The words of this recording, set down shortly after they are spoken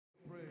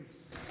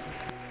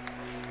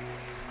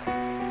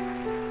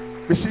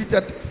Be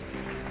seated.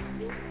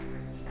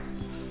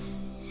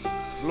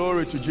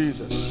 Glory to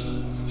Jesus.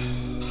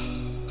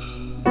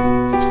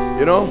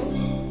 You know,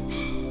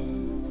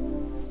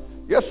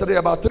 yesterday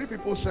about 3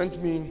 people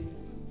sent me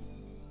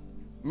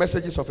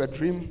messages of a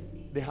dream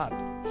they had.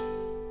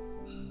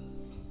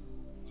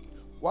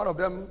 One of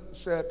them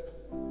said,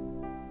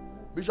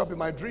 Bishop, in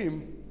my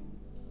dream,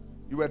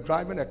 you were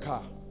driving a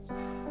car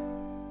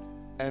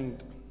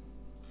and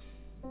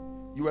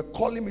you were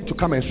calling me to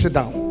come and sit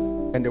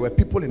down, and there were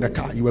people in the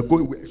car. You were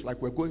going, it's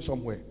like we're going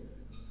somewhere.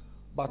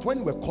 But when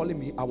you were calling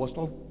me, I was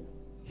not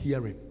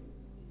hearing.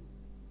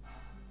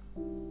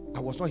 I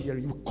was not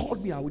hearing. You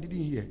called me, I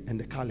didn't hear, and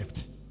the car left.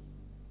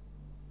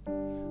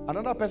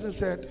 Another person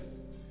said,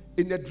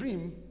 in the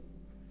dream,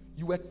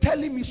 you were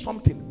telling me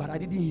something, but I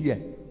didn't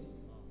hear.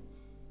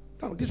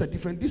 Now, these are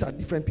different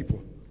people.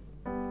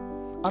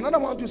 Another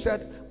one too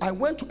said, I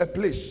went to a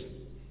place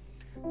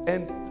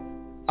and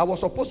I was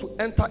supposed to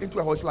enter into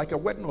a house like a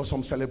wedding or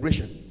some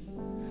celebration.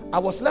 I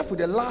was left with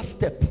the last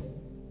step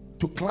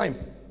to climb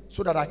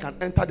so that I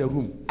can enter the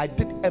room. I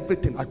did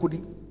everything. I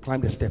couldn't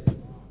climb the step.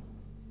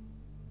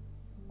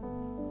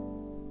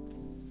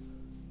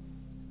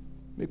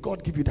 May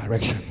God give you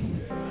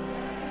direction.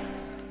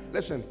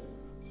 Listen,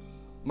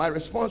 my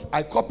response,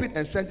 I copied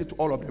and sent it to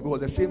all of them. It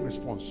was the same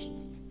response.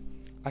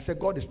 I said,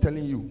 God is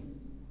telling you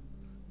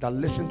that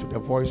listen to the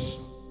voice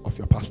of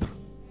your pastor.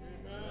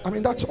 I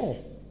mean, that's all.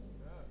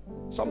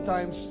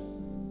 Sometimes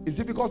it's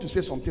difficult to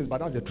say some things, but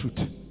that's the truth.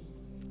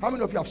 How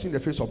many of you have seen the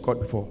face of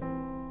God before?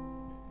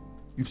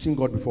 You've seen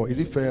God before. Is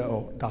it fair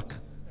or dark?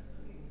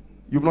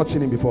 You've not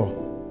seen him before.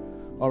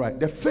 All right.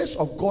 The face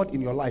of God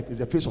in your life is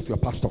the face of your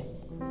pastor.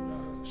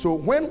 So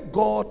when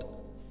God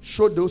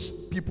showed those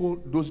people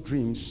those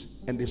dreams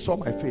and they saw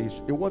my face,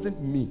 it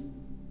wasn't me.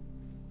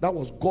 That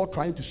was God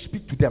trying to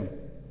speak to them.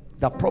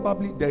 That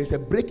probably there is a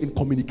break in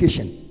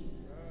communication.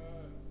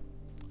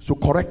 So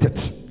correct it.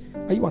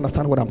 And you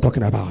understand what I'm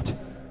talking about?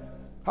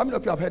 How many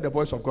of you have heard the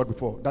voice of God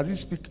before? Does he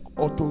speak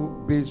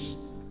alto, bass,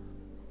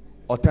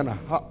 or tenor?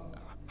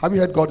 Have you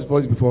heard God's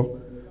voice before?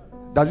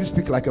 Does he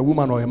speak like a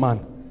woman or a man?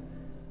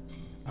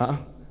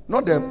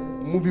 Not the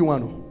movie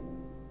one.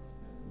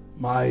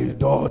 My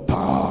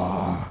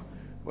daughter.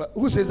 Well,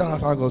 who says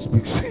that's how God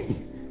speaks?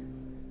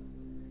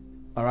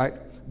 All right.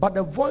 But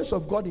the voice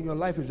of God in your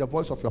life is the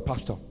voice of your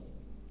pastor.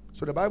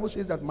 So the Bible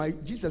says that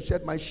Jesus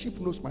said, my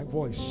sheep knows my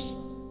voice.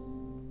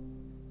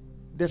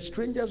 The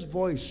stranger's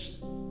voice,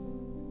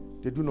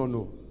 they do not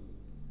know.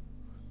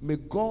 May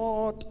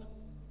God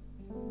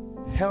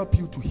help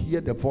you to hear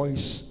the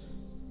voice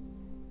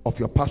of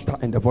your pastor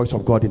and the voice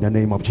of God in the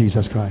name of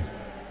Jesus Christ.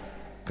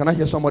 Can I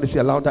hear somebody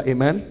say louder,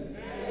 amen?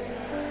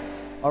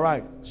 All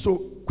right.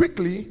 So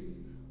quickly,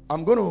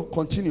 I'm going to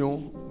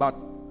continue, but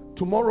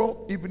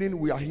tomorrow evening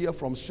we are here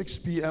from 6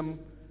 p.m.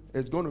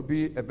 It's going to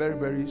be a very,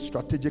 very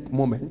strategic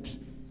moment.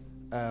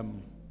 Very,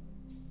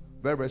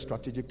 very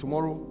strategic.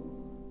 Tomorrow,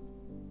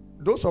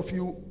 those of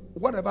you,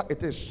 whatever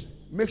it is,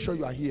 make sure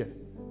you are here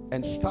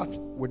and start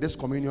with this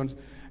communion.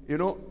 You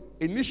know,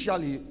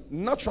 initially,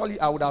 naturally,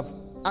 I would have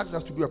asked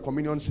us to do a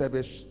communion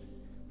service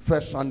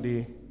first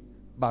Sunday,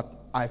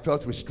 but I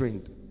felt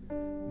restrained.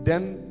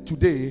 Then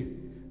today,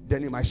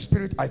 then in my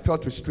spirit, I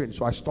felt restrained,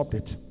 so I stopped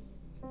it.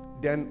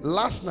 Then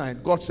last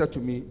night, God said to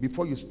me,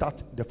 before you start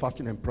the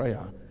fasting and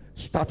prayer,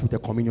 start with a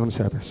communion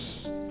service.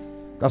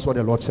 That's what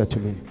the Lord said to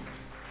me.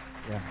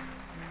 Yeah.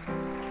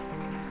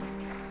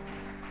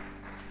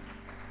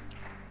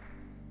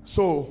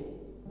 So,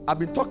 I've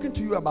been talking to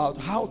you about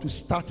how to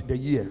start the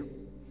year.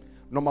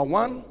 Number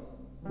one,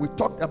 we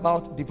talked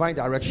about divine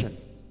direction.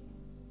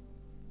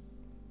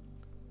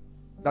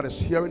 That is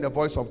hearing the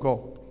voice of God.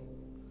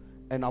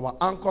 And our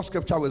anchor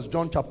scripture was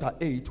John chapter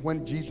 8,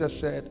 when Jesus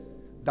said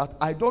that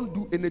I don't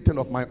do anything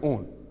of my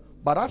own,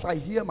 but as I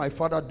hear my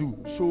Father do,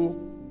 so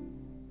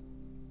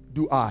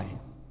do I.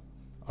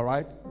 All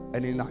right?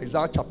 And in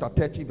Isaiah chapter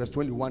 30 verse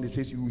 21, it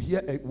says, you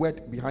hear a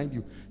word behind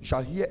you, you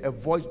shall hear a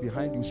voice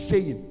behind you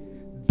saying,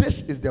 this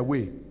is the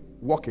way,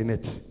 walk in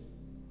it.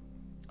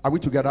 Are we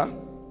together?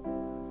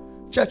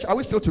 Church, are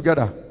we still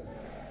together?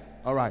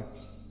 All right.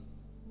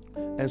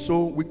 And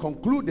so we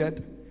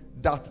concluded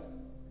that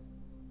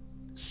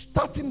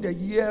starting the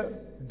year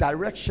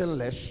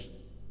directionless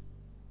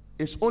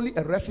is only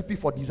a recipe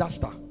for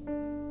disaster.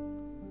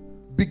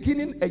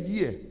 Beginning a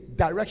year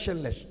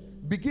directionless,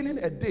 beginning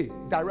a day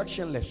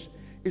directionless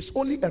is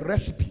only a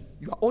recipe.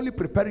 You are only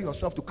preparing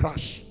yourself to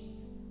crash.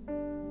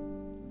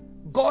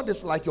 God is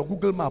like your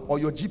Google map or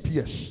your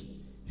GPS.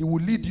 He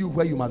will lead you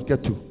where you must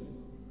get to.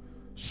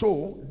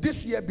 So this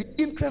year, be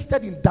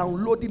interested in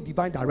downloading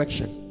divine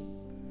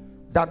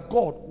direction. That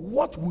God,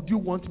 what would you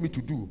want me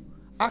to do?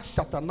 Acts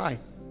chapter 9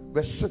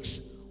 verse 6,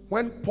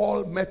 when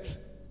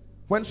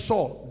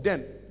Saul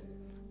then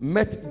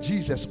met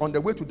Jesus on the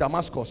way to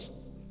Damascus,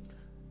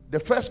 the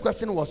first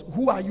question was,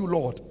 who are you,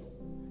 Lord?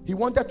 He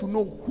wanted to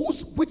know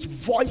which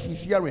voice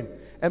he's hearing.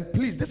 And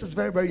please, this is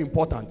very, very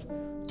important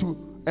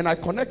and I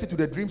connect it to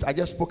the dreams I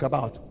just spoke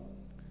about.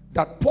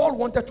 That Paul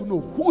wanted to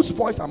know, whose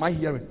voice am I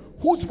hearing?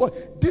 Whose voice?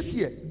 This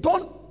year,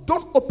 don't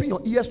open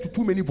your ears to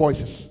too many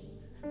voices.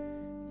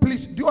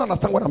 Do you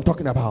understand what I'm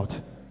talking about?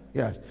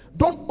 Yes.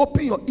 Don't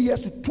open your ears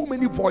to too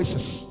many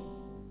voices.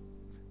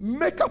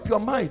 Make up your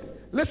mind.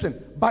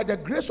 Listen, by the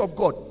grace of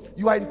God,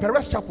 you are in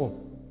Perez Chapel.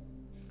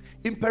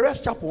 In Perez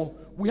Chapel,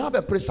 we have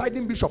a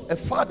presiding bishop,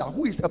 a father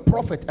who is a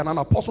prophet and an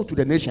apostle to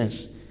the nations.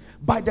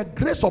 By the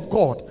grace of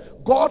God,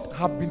 God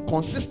have been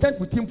consistent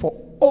with him for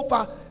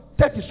over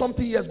 30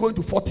 something years, going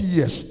to 40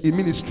 years in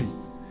ministry.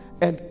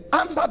 And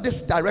under this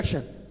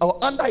direction, or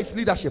under his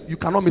leadership, you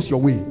cannot miss your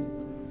way.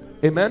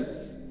 Amen.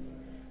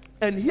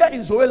 And here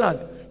in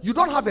Zoeland, you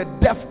don't have a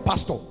deaf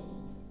pastor.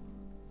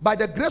 By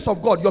the grace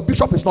of God, your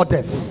bishop is not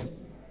deaf.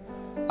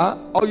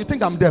 Or you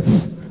think I'm deaf?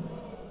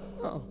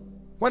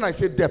 When I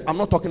say deaf, I'm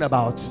not talking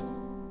about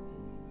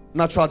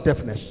natural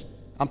deafness.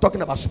 I'm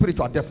talking about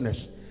spiritual deafness.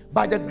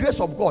 By the grace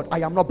of God, I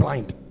am not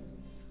blind.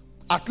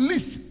 At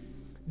least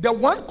the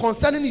one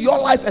concerning your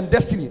life and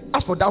destiny,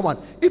 as for that one.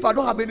 If I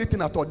don't have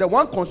anything at all, the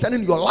one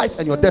concerning your life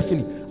and your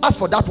destiny, as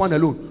for that one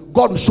alone,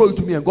 God will show it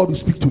to me and God will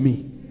speak to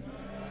me.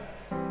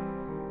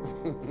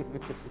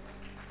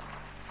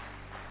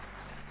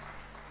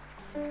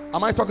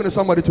 Am I talking to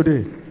somebody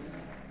today?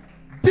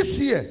 This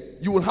year,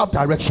 you will have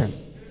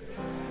direction.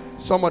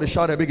 Somebody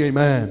shout a big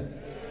amen.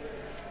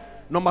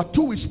 Number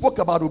 2, we spoke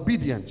about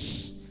obedience.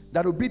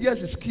 That obedience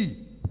is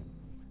key.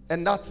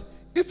 And that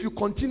if you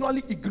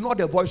continually ignore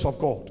the voice of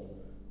God,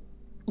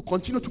 you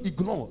continue to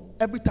ignore.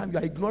 Every time you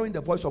are ignoring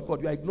the voice of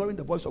God, you are ignoring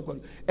the voice of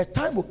God. A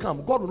time will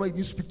come, God will not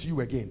even speak to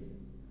you again.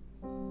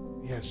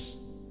 Yes.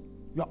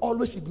 You are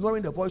always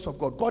ignoring the voice of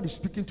God. God is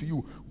speaking to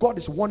you. God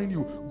is warning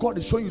you. God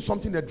is showing you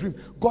something in a dream.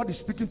 God is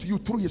speaking to you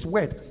through his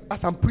word. As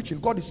I'm preaching,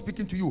 God is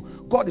speaking to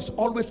you. God is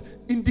always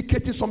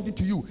indicating something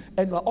to you,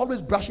 and you are always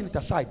brushing it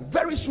aside.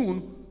 Very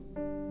soon,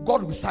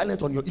 God will be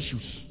silent on your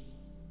issues.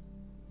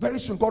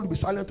 Very soon, God will be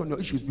silent on your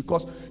issues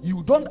because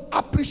you don't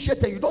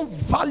appreciate and you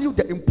don't value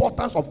the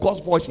importance of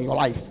God's voice in your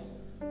life.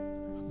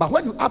 But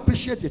when you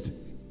appreciate it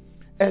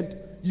and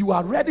you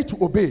are ready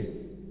to obey,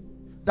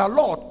 the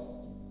Lord,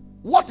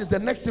 what is the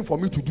next thing for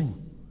me to do?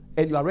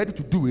 And you are ready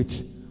to do it,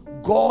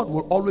 God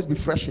will always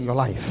be fresh in your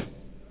life.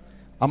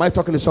 Am I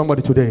talking to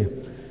somebody today?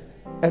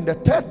 And the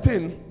third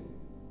thing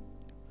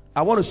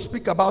I want to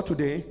speak about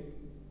today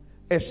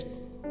is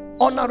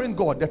honoring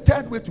God. The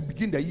third way to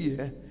begin the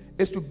year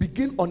is to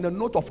begin on the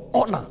note of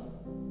honor.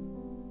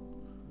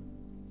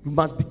 You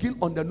must begin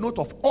on the note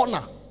of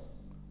honor.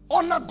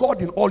 Honor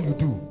God in all you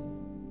do.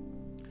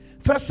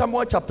 1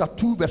 Samuel chapter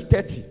 2 verse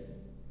 30.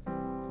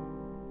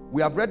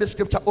 We have read the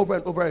scripture over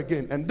and over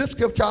again. And this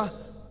scripture,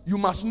 you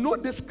must know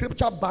this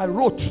scripture by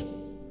rote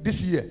this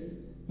year.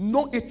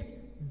 Know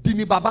it,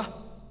 Dini Baba.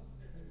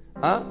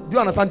 Do you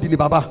understand Dini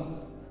Baba?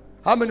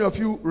 How many of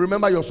you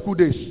remember your school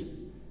days?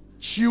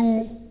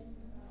 Chew,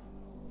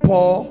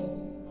 pour,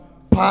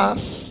 pass,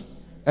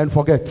 and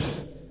forget.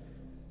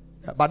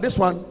 But this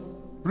one,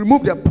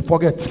 remove the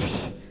forget.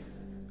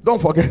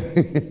 Don't forget.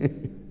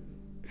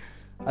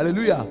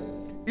 Hallelujah.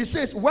 It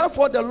says,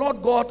 wherefore the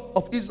Lord God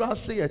of Israel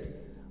saith,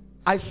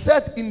 I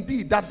said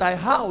indeed that thy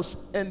house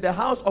and the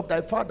house of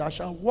thy father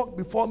shall walk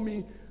before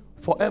me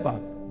forever.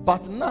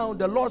 But now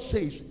the Lord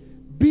says,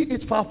 be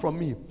it far from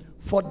me.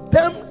 For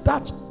them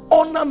that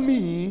honor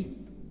me,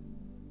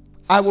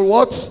 I will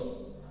what?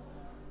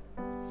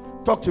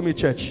 Talk to me,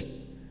 church.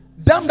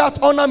 Them that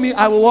honor me,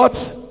 I will what?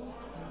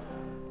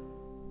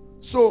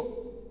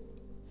 So,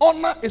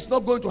 honor is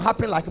not going to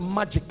happen like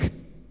magic.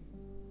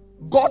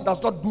 God does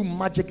not do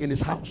magic in his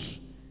house.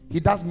 He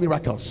does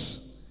miracles.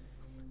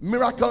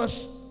 Miracles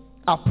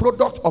are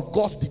product of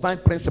God's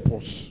divine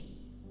principles.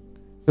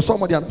 Does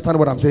somebody understand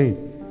what I'm saying?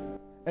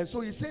 And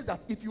so he says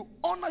that if you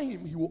honor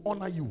him, he will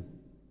honor you.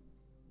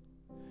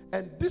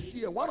 And this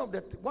year, one of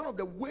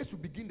the ways to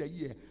begin the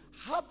year,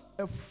 have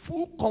a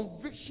full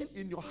conviction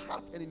in your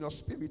heart and in your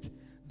spirit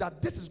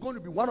that this is going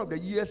to be one of the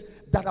years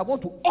that I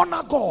want to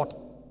honor God.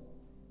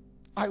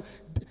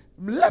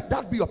 Let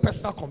that be your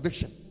personal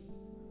conviction.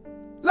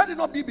 Let it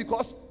not be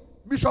because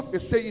Bishop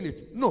is saying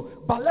it. No,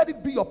 but let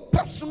it be your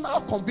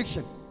personal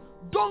conviction.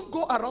 Don't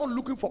go around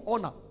looking for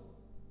honor.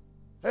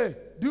 Hey,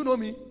 do you know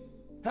me?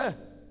 Hey,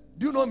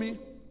 do you know me?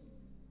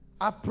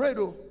 I prayed,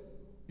 oh,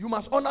 you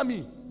must honor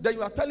me. Then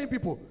you are telling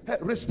people, hey,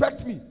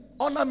 respect me,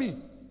 honor me,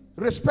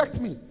 respect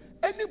me.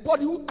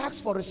 Anybody who asks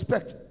for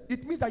respect,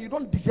 it means that you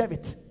don't deserve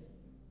it.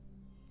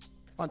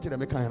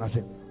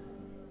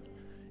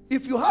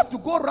 If you have to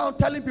go around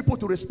telling people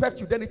to respect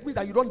you, then it means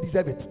that you don't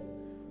deserve it.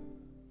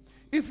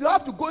 If you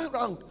have to go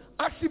around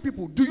asking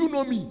people, do you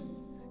know me?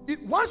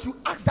 Once you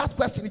ask that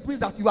question, it means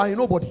that you are a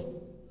nobody.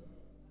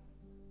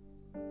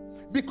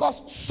 Because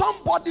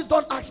some bodies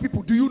don't ask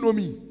people, do you know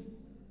me?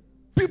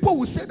 People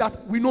will say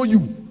that we know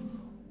you.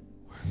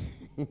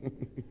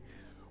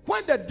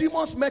 When the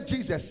demons met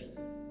Jesus,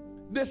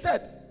 they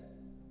said,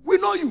 we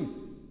know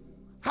you.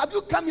 Have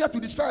you come here to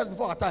destroy us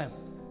before our time?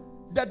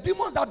 The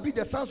demons that beat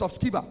the sons of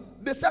Sceva,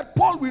 they said,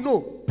 Paul we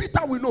know,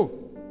 Peter we know.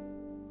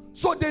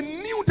 So they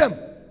knew them.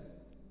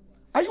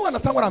 Are you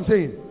understand what I'm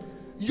saying?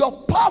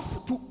 Your path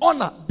to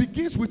honor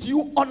begins with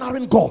you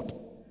honoring God.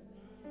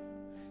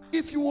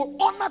 If you will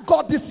honor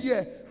God this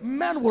year,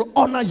 men will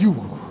honor you.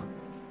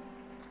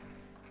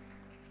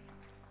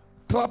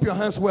 Clap your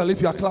hands well if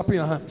you are clapping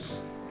your hands.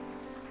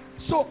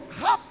 So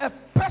have a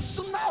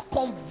personal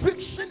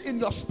conviction in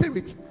your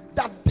spirit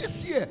that this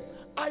year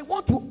I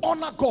want to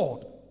honor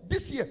God.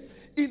 This year,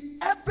 in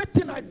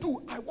everything I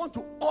do, I want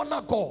to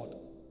honor God.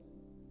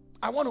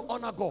 I want to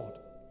honor God.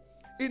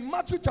 In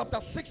Matthew chapter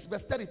 6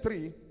 verse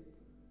 33,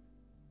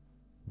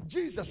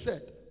 Jesus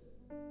said,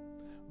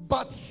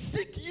 but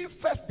seek ye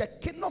first the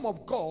kingdom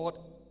of God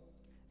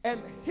and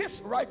his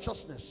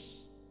righteousness,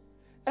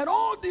 and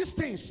all these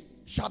things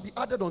shall be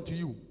added unto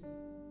you.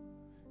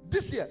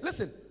 This year,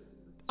 listen,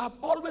 I've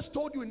always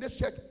told you in this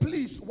church,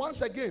 please, once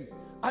again,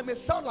 I may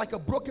sound like a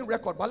broken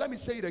record, but let me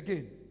say it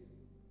again.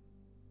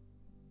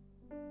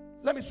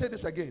 Let me say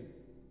this again.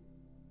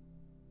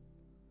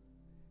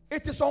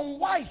 It is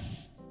unwise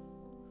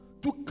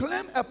to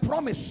claim a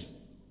promise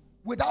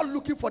without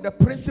looking for the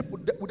principle,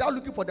 without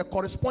looking for the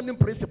corresponding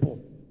principle.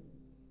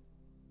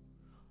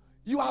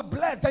 You are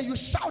blessed, then you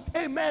shout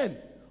amen.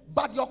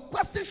 But your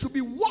question should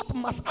be, what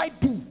must I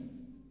do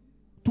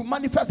to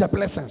manifest the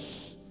blessings?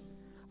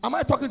 Am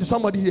I talking to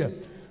somebody here?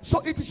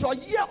 So it is your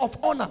year of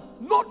honor,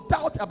 no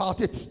doubt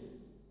about it.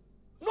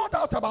 No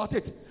doubt about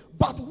it.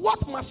 But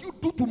what must you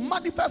do to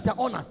manifest the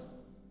honor?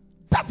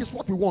 That is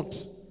what we want.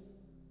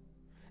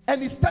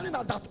 And he's telling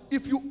us that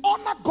if you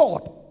honor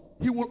God,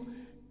 he will.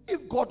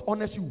 If God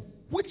honors you,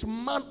 which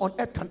man on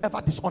earth can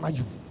ever dishonor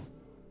you?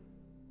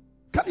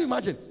 Can you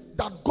imagine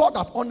that God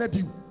have honored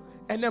you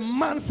and a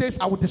man says,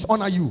 I will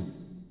dishonor you?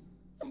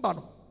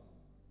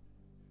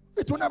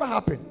 It will never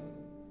happen.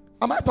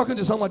 Am I talking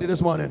to somebody this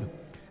morning?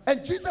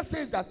 And Jesus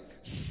says that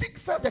seek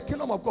first the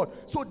kingdom of God.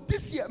 So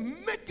this year,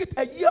 make it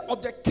a year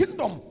of the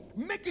kingdom.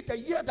 Make it a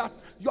year that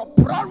your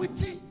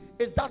priority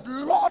is that,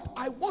 Lord,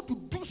 I want to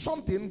do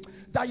something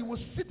that you will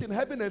sit in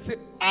heaven and say,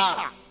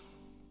 ah,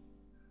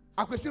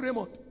 I can see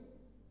Raymond.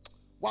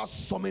 Wow,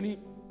 so many.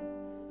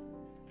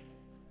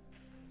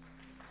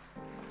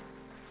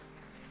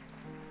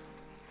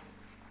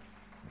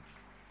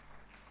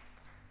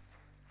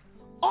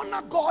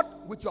 Honor God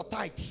with your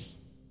tithes.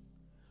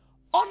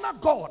 Honor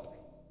God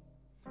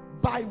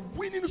by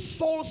winning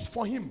souls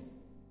for him.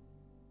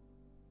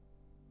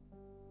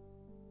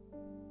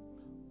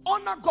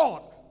 Honor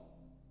God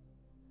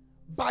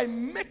by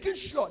making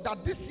sure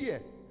that this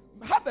year,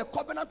 have a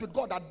covenant with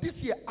God that this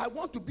year I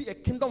want to be a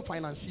kingdom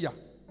financier.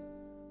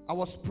 I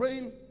was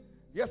praying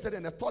yesterday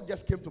and a thought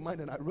just came to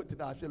mind and I wrote it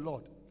down. I said,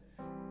 Lord,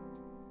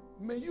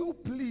 may you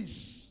please,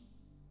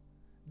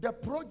 the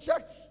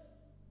projects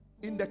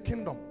in the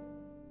kingdom,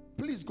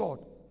 please God,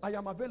 I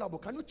am available.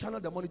 Can you channel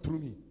the money through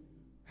me?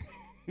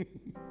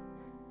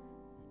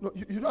 No,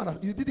 you don't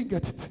understand. You didn't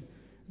get it.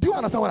 Do you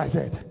understand what I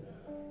said?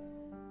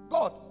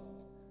 God,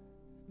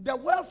 the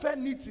welfare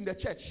needs in the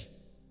church.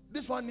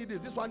 This one needs this,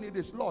 this one needs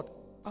this. Lord,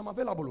 I'm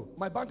available.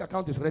 My bank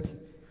account is ready.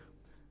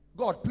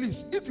 God, please,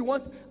 if you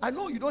want, I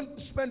know you don't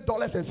spend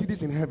dollars and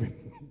cedis in heaven.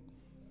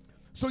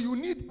 So you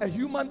need a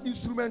human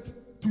instrument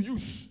to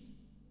use.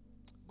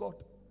 God,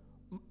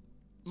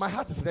 my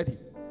heart is ready.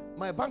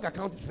 My bank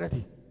account is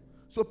ready.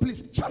 So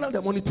please, channel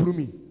the money through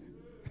me.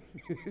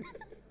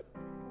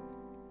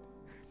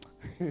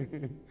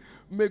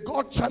 May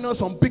God channel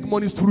some big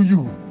monies through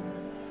you.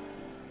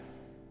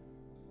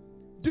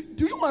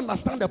 Do you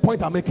understand the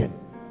point I'm making?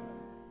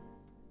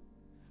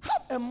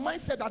 Have a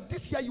mindset that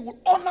this year you will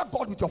honor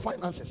God with your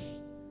finances.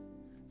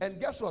 And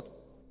guess what?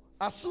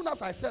 As soon as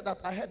I said that,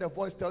 I heard a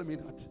voice tell me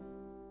that.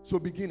 So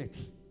begin it.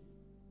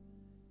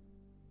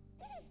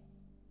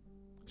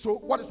 So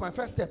what is my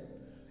first step?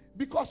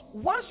 Because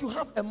once you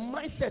have a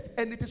mindset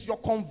and it is your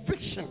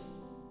conviction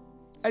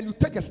and you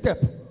take a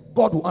step,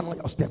 God will honor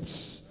your steps.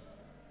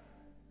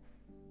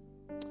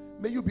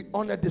 May you be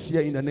honored this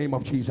year in the name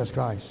of Jesus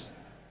Christ.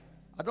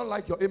 I don't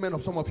like your amen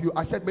of some of you.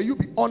 I said, may you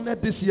be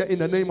honored this year in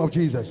the name of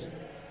Jesus.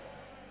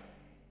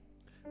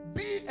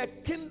 Be a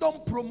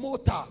kingdom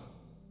promoter.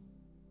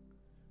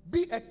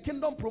 Be a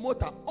kingdom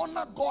promoter.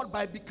 Honor God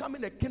by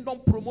becoming a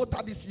kingdom promoter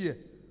this year.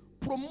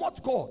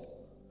 Promote God.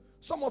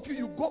 Some of you,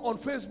 you go on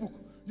Facebook,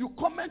 you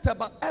comment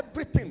about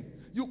everything.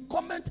 You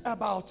comment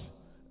about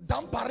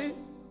Dampari,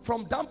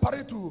 from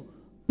Dampari to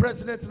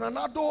President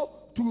Ronaldo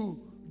to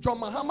John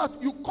Muhammad.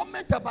 You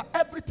comment about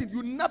everything.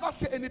 You never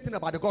say anything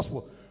about the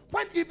gospel.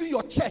 When even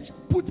your church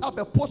put up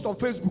a post on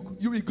Facebook,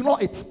 you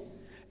ignore it.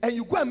 And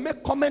you go and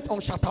make comment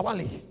on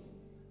Shatawale.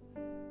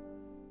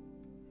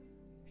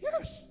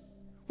 Yes.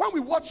 When we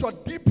watch your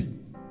DP,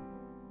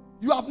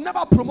 you have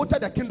never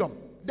promoted the kingdom.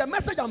 The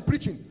message I'm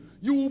preaching,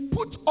 you will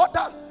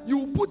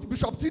put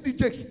Bishop T.D.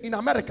 Jakes in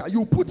America. You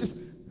will put this.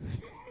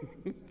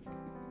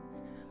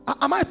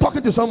 Am I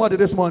talking to somebody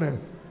this morning?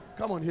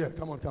 Come on here.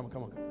 Come on.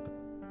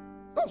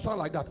 Don't sound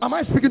like that. Am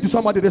I speaking to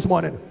somebody this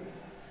morning?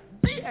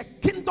 Be a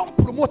kingdom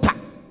promoter.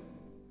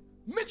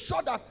 Make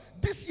sure that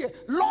this year,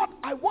 Lord,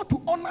 I want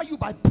to honor you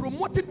by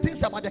promoting things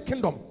about the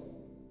kingdom.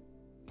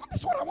 That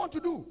is what I want to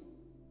do.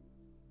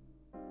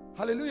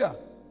 Hallelujah.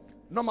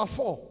 Number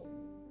 4,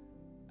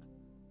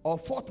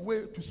 or fourth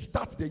way to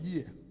start the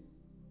year,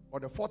 or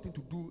the fourth thing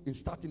to do in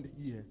starting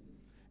the year,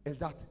 is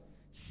that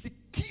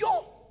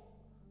secure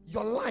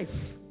your life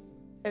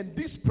and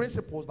these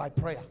principles by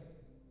prayer.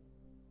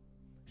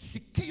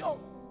 Secure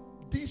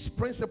these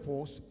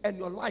principles and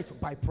your life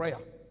by prayer.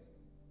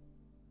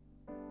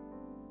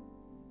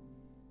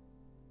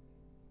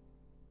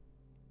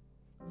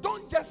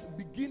 Don't just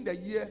begin the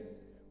year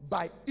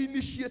by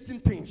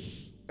initiating things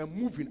and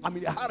moving. I'm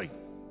in a hurry.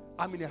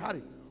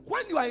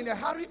 When you are in a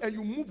hurry and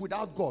you move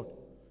without God,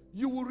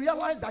 you will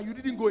realize that you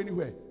didn't go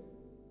anywhere.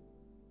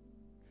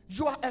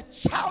 You are a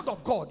child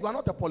of God. You are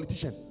not a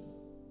politician.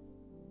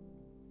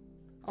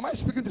 Am I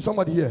speaking to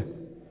somebody here?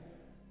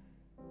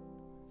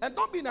 And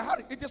don't be in a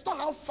hurry. It is not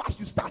how fast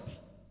you start.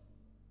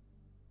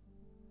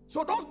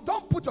 So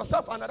don't put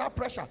yourself under that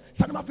pressure.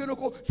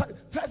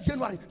 1st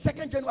January,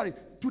 2nd January.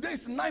 Today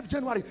is 9th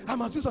January. I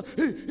must do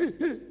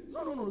something.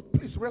 No.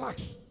 Please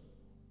relax.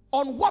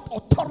 On what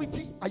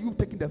authority are you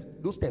taking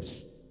those steps?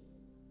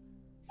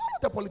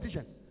 You're not a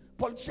politician.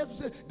 Politicians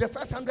say the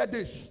first 100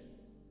 days,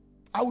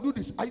 I will do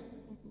this.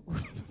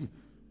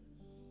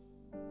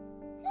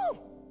 No.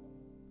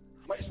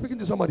 Am I speaking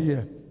to somebody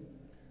here?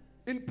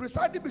 In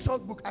Presiding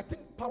Bishop's book, I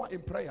think Power in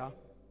Prayer,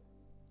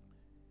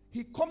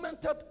 he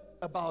commented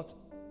about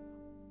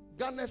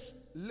Ghana's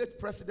late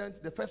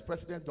president, the first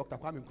president, Dr.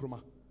 Kwame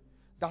Nkrumah,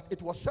 that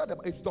it was said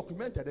about, it's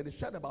documented, and it's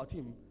said about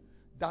him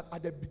that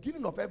at the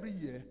beginning of every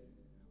year,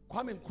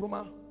 Kwame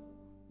Nkrumah,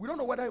 we don't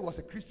know whether he was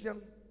a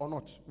Christian or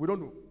not. We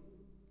don't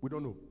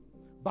know.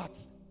 But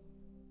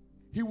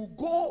he will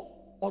go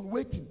on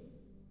waiting,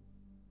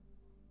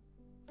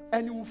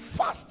 and he will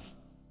fast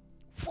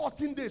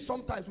 14 days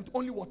sometimes with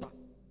only water.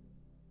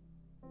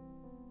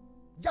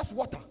 Just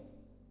water.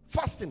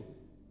 Fasting.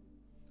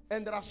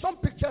 And there are some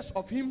pictures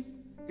of him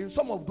in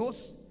some of those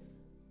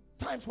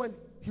times when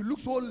he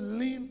looks so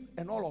lean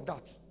and all of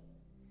that.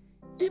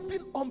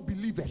 Even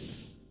unbelievers,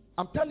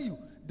 I'm telling you,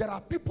 there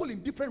are people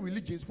in different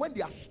religions, when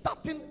they are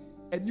starting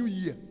a new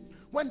year,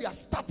 when they are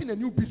starting a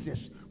new business,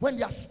 when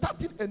they are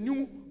starting a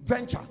new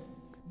venture,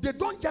 they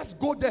don't just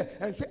go there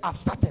and say, I've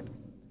started.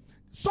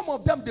 Some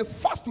of them, they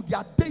fast to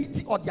their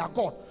deity or their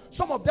God.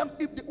 Some of them,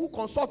 if they who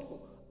consult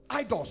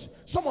idols,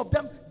 some of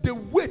them, they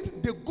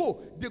wait, they go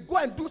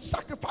and do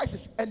sacrifices,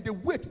 and they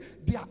wait.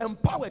 They are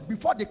empowered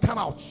before they come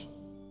out.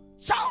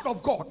 Child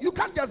of God, you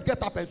can't just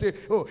get up and say,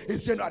 oh,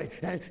 it's January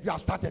and you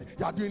have started,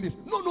 you are doing this.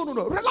 No.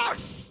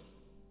 Relax.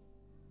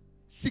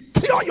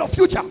 Secure your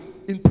future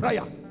in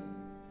prayer.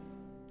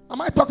 Am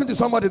I talking to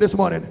somebody this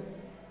morning?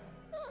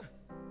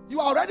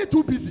 You are already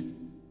too busy.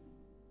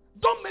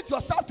 Don't make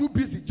yourself too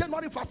busy.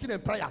 January fasting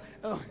and prayer.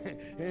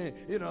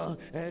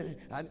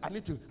 I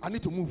need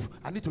to move.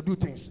 I need to do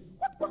things.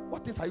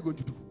 What things are you going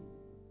to do?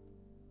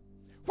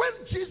 When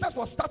Jesus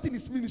was starting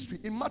his ministry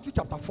in Matthew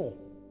chapter 4,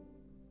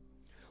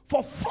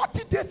 for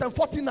 40 days and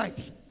 40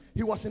 nights,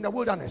 he was in the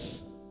wilderness.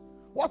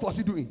 What was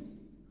he doing?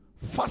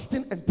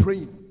 Fasting and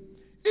praying.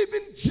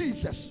 Even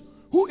Jesus,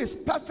 who is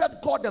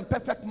perfect God and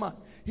perfect man,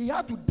 he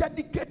had to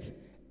dedicate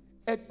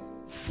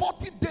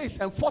 40 days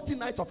and 40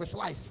 nights of his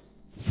life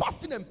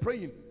fasting and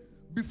praying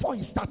before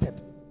he started.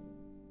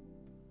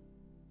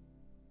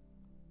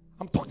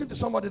 I'm talking to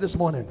somebody this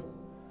morning.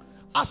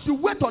 As you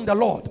wait on the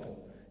Lord,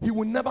 he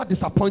will never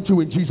disappoint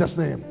you in Jesus'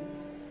 name.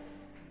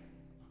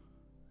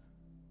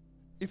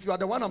 If you are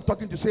the one I'm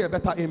talking to, say a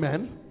better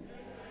amen.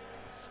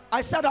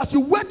 I said, as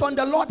you wait on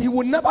the Lord, he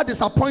will never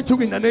disappoint you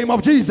in the name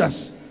of Jesus.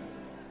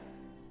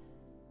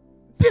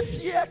 This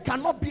year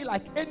cannot be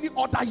like any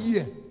other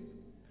year.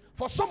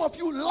 For some of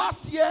you,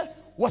 last year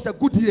was a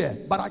good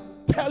year, but I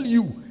tell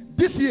you,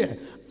 this year,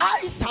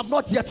 eyes have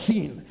not yet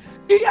seen,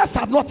 ears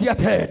have not yet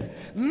heard,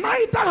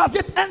 neither has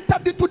it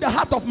entered into the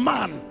heart of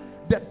man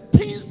the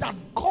things that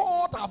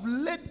God have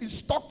laid in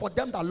stock for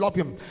them that love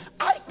him.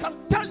 I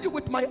can tell you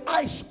with my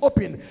eyes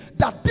open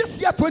that this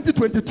year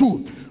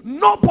 2022,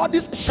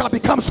 nobody's shall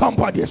become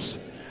somebody's.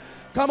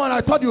 Come on,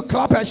 I thought you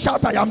clap and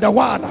shout, I am the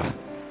one.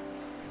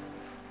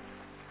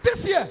 This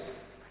year,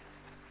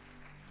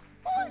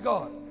 my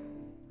God,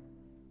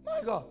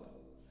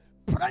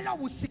 prayer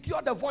will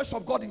secure the voice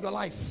of God in your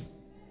life.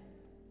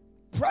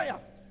 Prayer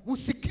will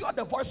secure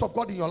the voice of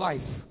God in your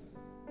life.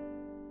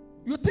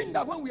 You think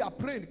that when we are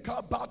praying,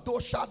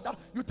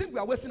 you think we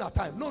are wasting our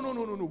time? No.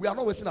 We are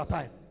not wasting our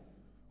time.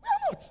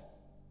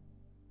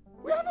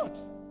 We are not.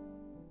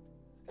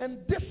 And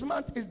this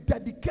month is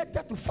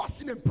dedicated to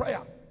fasting and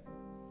prayer.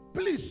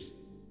 Please,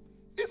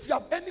 if you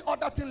have any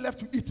other thing left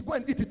to eat, go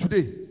and eat it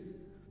today.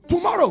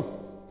 Tomorrow,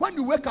 when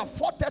you wake up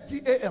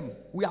 4:30 a.m.,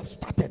 we have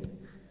started.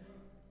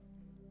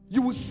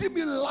 You will see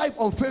me live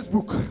on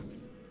Facebook,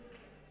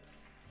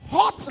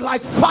 hot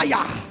like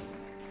fire,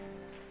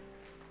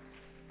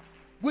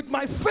 with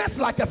my face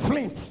like a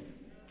flint,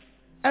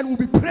 and we'll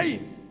be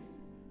praying.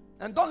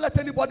 And don't let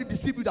anybody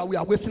deceive you that we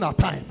are wasting our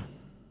time.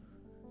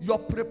 Your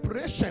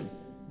preparation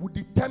will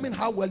determine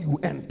how well you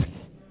end.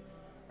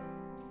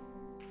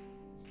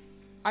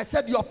 I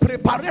said your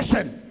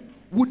preparation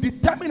will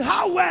determine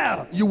how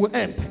well you will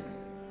end.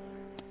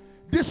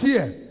 This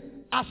year,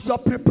 as your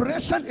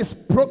preparation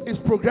is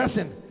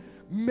progressing,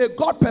 may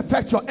God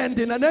perfect your end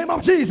in the name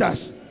of Jesus.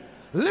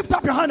 Lift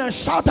up your hand and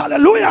shout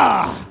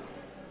hallelujah.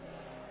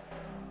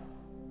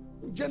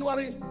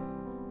 January,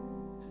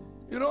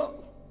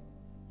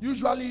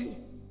 usually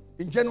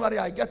In January,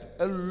 I get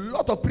a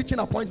lot of preaching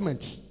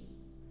appointments.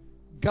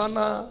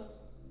 Ghana,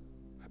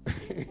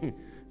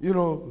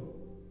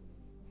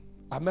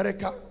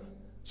 America.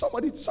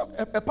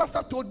 A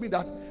pastor told me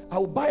that I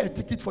will buy a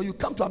ticket for you.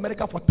 Come to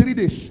America for 3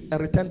 days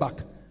and return back.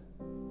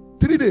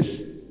 3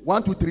 days.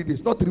 1 to 3 days.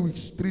 Not 3 weeks.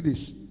 3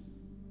 days.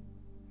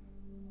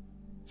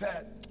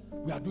 Said,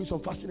 we are doing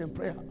some fasting and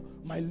prayer.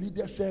 My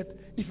leader said,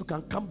 if you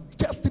can come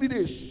just 3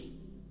 days.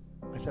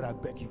 I said, I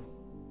beg you.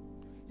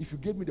 If you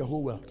gave me the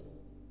whole world.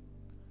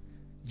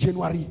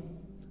 January,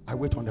 I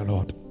wait on the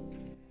Lord.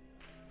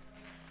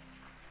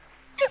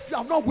 If you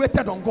have not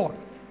waited on God,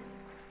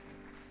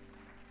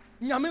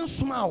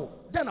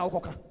 then I'll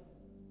go.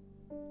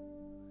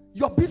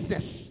 Your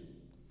business,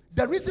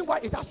 the reason why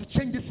it has to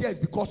change this year is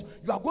because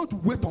you are going to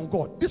wait on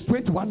God. This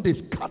 21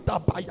 days,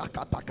 katabaya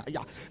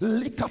katakaya,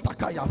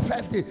 likatakaya,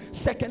 first day,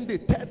 second day,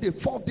 third day,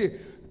 fourth day,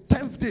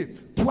 10th day,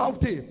 12th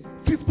day,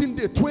 15th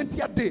day,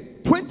 20th day,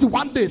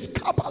 21 days,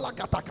 kabala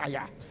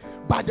katakaya.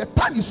 By the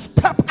time you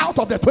step out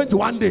of the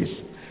 21 days,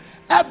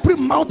 every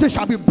mountain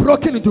shall be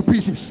broken into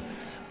pieces.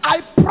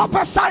 I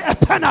prophesy a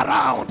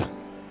turnaround.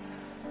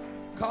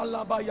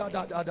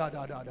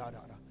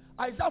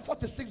 Isaiah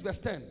 46 verse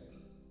 10.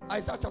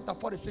 Isaiah chapter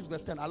 46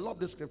 verse 10. I love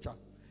this scripture.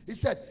 He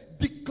said,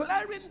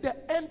 declaring the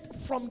end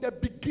from the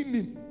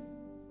beginning.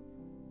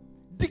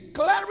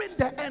 Declaring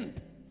the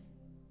end.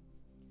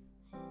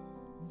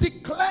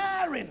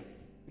 Declaring,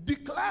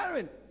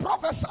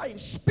 prophesying,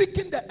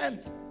 speaking the end.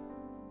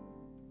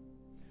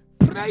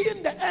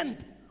 Praying the end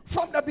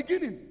from the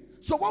beginning.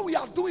 So what we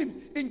are doing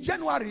in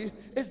January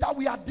is that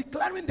we are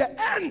declaring the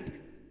end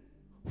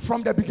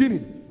from the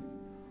beginning.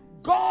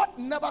 God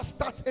never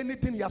starts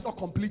anything he has not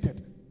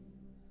completed.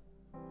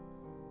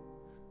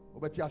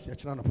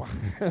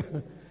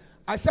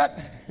 I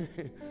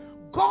said,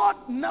 God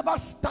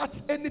never starts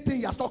anything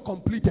he has not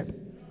completed.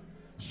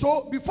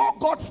 So before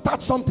God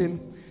starts something,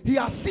 he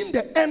has seen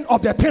the end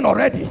of the thing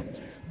already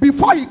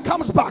before he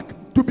comes back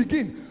to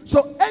begin.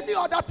 So any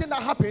other thing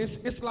that happens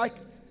it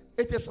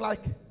is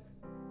like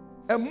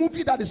a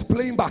movie that is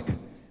playing back.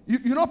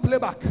 You know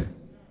playback.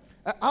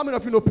 How many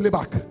of you know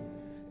playback?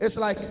 It's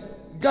like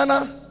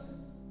Ghana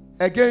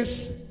against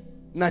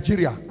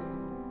Nigeria,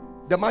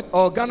 the match,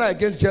 or Ghana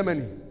against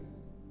Germany,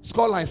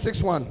 scoreline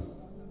 6-1.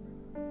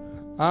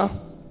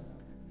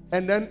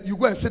 And then you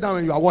go and sit down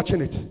and you are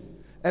watching it,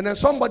 and then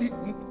somebody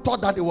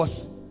thought that it was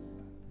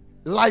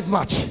live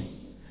match,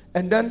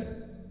 and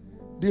then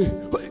they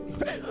go,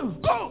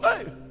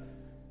 hey.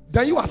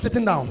 Then you are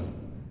sitting down.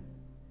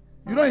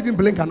 You don't even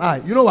blink an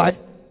eye. You know why?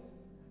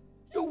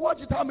 You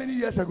watched it how many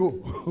years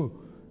ago?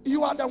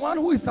 You are the one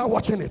who is now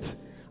watching it.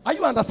 Are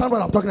you understand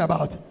what I'm talking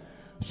about?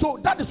 So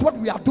that is what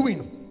we are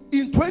doing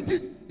in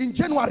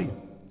January.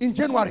 In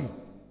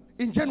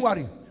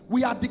January,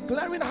 we are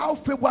declaring how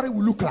February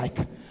will look like,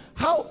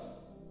 how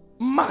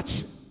March,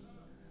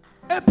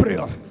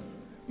 April,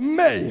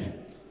 May,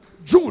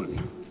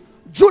 June,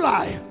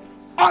 July,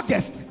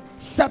 August,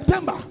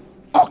 September,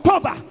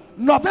 October,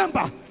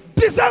 November,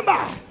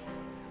 December.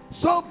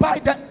 So by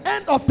the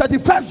end of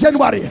 31st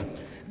January,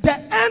 the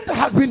end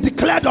has been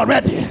declared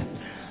already.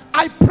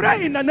 I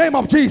pray in the name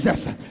of Jesus,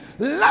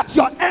 let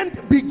your end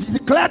be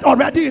declared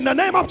already in the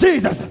name of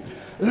Jesus.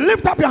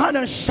 Lift up your hand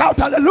and shout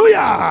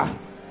hallelujah.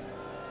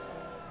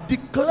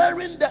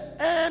 Declaring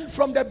the end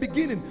from the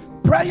beginning.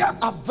 Prayer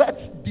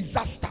averts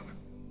disaster.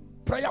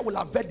 Prayer will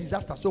avert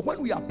disaster. So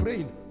when we are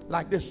praying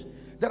like this,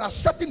 there are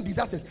certain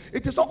disasters.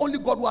 It is not only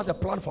God who has a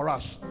plan for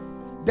us.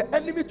 The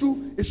enemy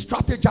too is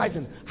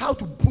strategizing how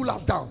to pull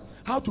us down,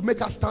 how to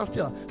make us stand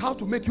still, how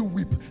to make you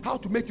weep, how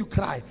to make you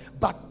cry.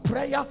 But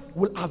prayer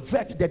will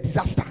avert the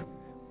disaster.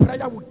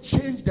 Prayer will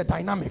change the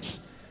dynamics.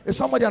 If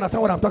somebody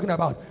understand what I'm talking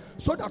about,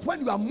 so that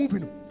when you are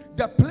moving,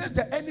 the place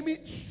the enemy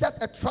set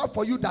a trap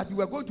for you that you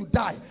were going to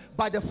die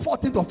by the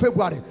 14th of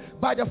February.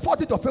 By the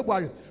 14th of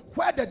February,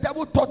 where the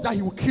devil thought that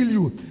he would kill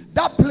you,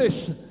 that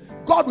place,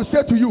 God will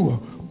say to you,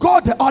 go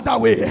the other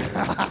way.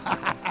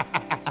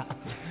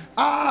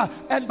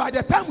 And by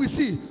the time we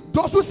see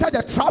those who set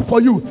a trap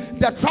for you,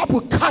 the trap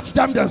will catch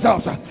them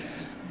themselves.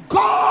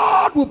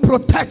 God will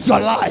protect your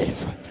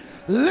life.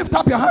 Lift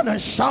up your hand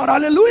and shout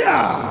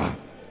hallelujah.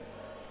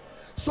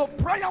 So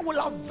prayer will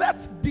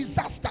avert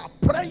disaster.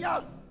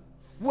 Prayer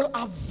will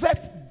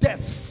avert death.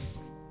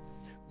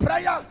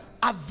 Prayer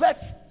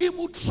averts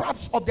evil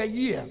traps of the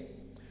year.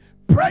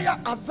 Prayer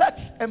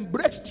averts and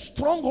breaks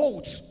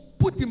strongholds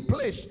put in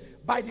place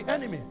by the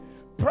enemy.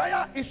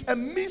 Prayer is a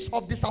means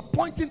of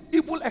disappointing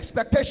evil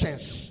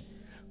expectations.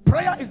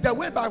 Prayer is the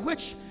way by which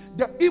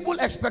the evil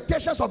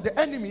expectations of the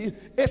enemy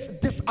is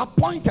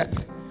disappointed.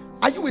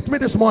 Are you with me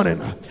this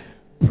morning?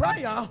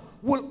 Prayer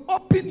will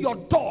open your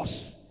doors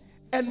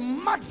and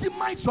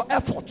maximize your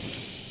efforts.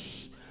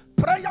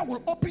 Prayer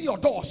will open your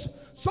doors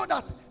so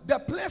that the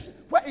place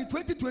where in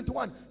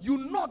 2021 you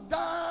knock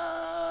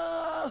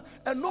down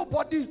and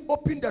nobody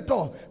opened the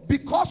door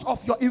because of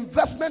your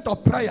investment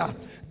of prayer,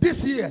 this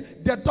year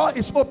the door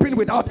is open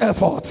without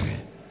effort.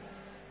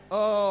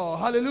 Oh,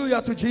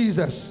 hallelujah to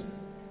Jesus.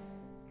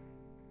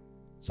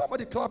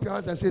 Somebody clap your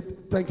hands and say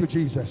thank you,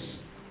 Jesus.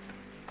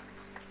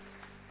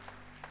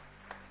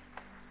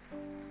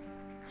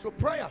 So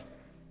prayer.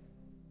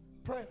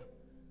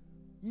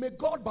 May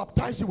God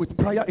baptize you with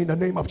prayer in the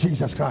name of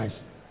Jesus Christ.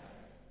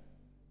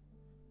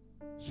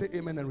 Say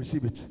amen and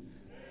receive it.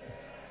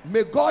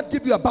 May God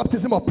give you a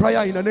baptism of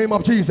prayer in the name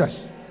of Jesus.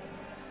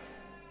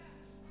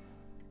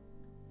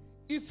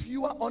 If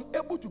you are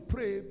unable to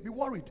pray, be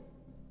worried.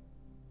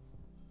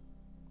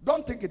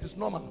 Don't think it is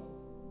normal.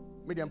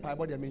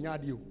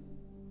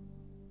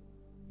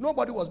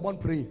 Nobody was born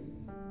praying.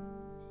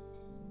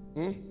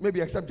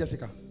 Maybe except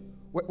Jessica.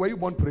 Were you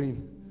born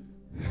praying?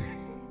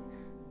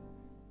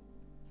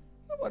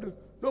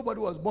 Nobody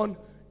was born.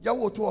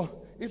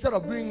 Instead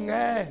of doing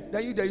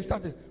then you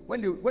started.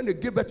 When they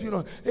give birth to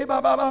you, hey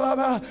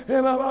baba,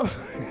 hey baba.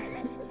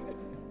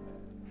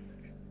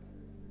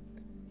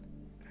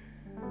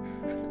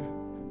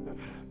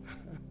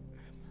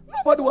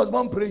 Nobody was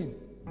born praying.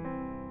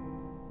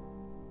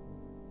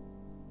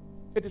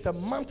 It is a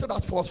mantle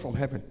that falls from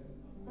heaven.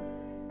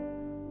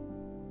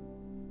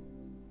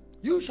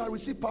 You shall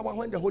receive power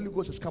when the Holy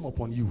Ghost has come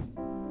upon you.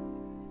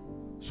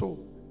 So,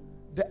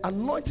 the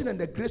anointing and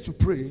the grace to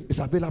pray is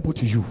available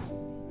to you.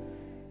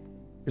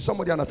 Is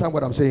somebody understand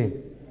what I'm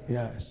saying?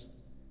 Yes.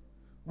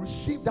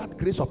 Receive that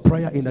grace of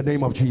prayer in the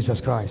name of Jesus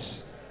Christ.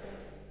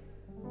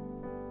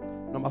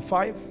 Number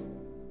 5,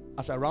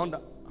 as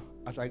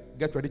I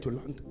get ready to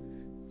land,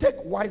 take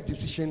wise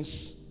decisions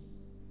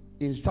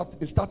in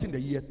starting the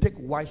year. Take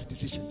wise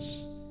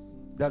decisions.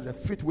 That's a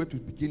fit way to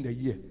begin the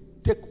year.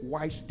 Take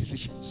wise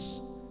decisions.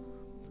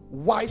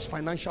 Wise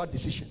financial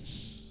decisions.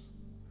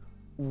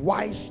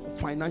 Wise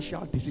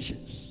financial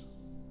decisions.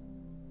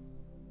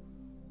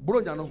 Bro,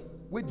 you know,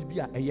 where did be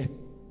a year?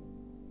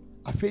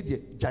 I feel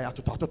the jaya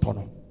to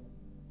tono.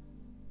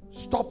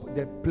 Stop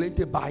the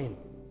plenty buying.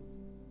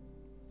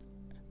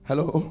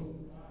 Hello?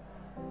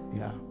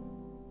 Yeah.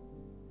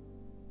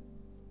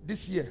 This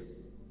year,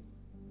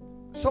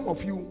 some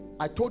of you,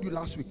 I told you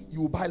last week,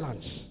 you will buy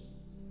lands.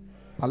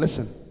 But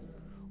listen,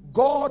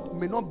 God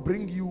may not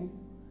bring you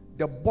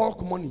the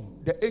bulk money,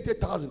 the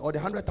 80,000 or the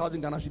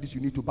 100,000 Ghana cedis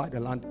you need to buy the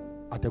land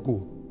at a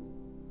go.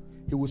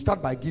 He will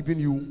start by giving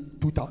you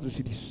 2,000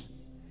 cedis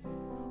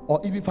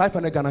or even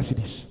 500 Ghana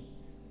cedis.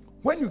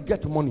 When you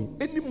get money,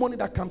 any money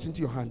that comes into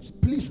your hands,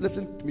 please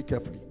listen to me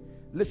carefully.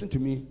 Listen to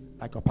me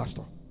like a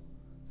pastor.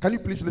 Can you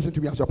please listen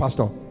to me as your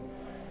pastor?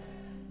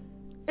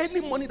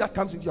 Any money that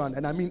comes into your hand,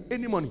 and I mean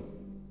any money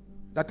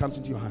that comes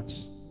into your hands,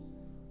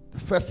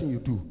 the first thing you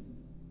do,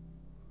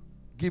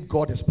 give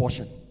God his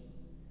portion.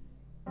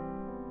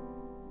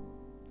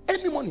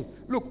 Any money.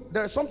 Look,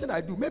 there is something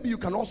I do. Maybe you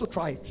can also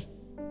try it.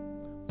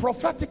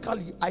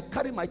 Prophetically, I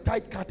carry my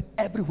tithe card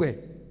everywhere.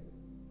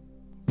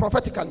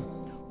 Prophetically.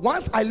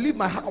 Once I leave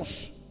my house,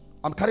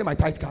 I'm carrying my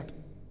tithe card.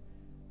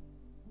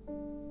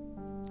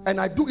 And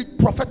I do it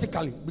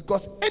prophetically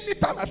because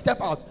anytime I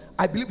step out,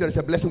 I believe there is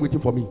a blessing waiting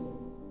for me.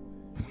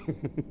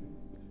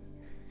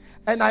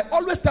 And I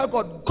always tell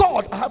God,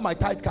 God, I have my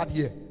tithe card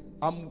here.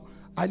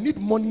 I need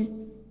money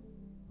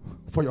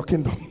for your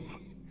kingdom.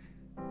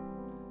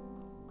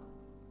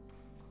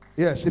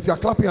 Yes, if you are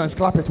clapping hands,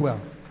 clap it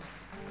well.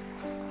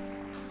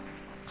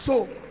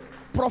 So,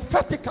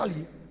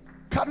 prophetically,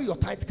 carry your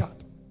tithe card.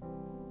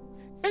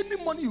 Any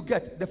money you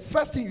get, the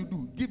first thing you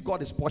do, give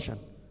God his portion.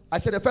 I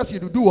said the first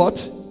thing you do what?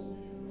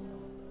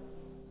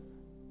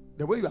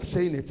 The way you are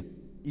saying it,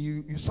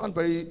 you sound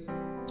very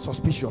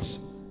suspicious.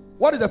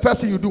 What is the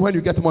first thing you do when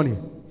you get money?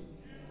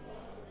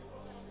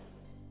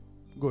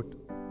 Good.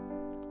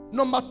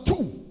 Number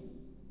 2,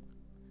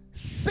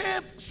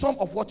 save some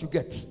of what you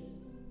get.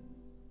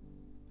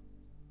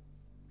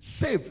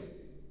 Save.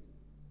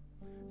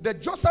 The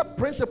Joseph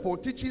principle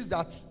teaches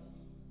that,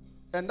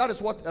 and that is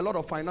what a lot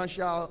of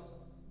financial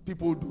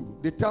people do.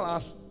 They tell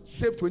us,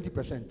 save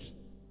 20%.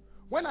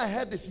 When I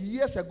heard this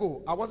years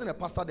ago, I wasn't a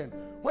pastor then.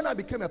 When I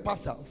became a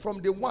pastor,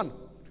 from day one,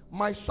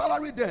 my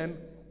salary then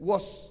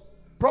was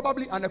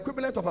probably an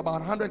equivalent of about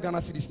 100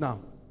 Ghana cedis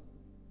now.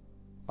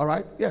 All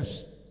right? Yes.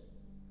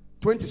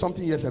 20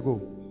 something years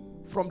ago.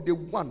 From day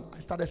one,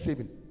 I started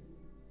saving.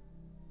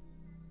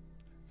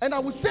 And I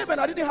would save and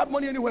I didn't have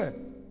money anywhere.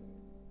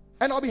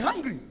 And I'll be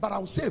hungry, but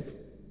I'll save.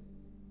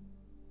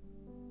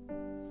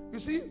 You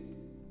see,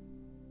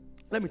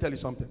 let me tell you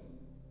something.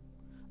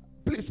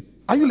 Please,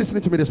 are you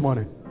listening to me this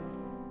morning?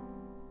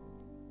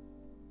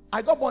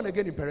 I got born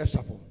again in Perez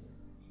Chapel.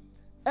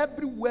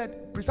 Every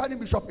word, presiding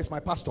bishop is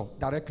my pastor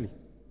directly.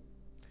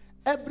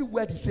 Every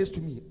word he says to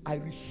me, I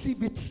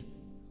receive it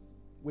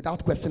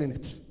without questioning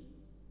it.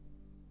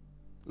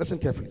 Listen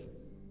carefully.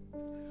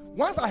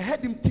 Once I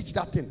heard him teach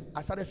that thing,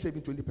 I started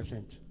saving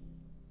 20%.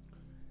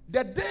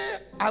 The day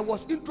I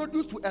was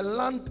introduced to a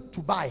land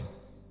to buy,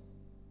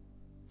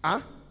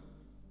 as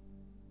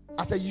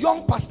a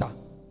young pastor,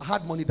 I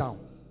had money down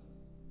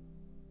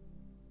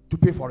to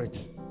pay for it.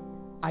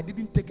 I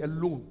didn't take a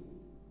loan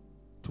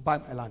to buy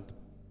my land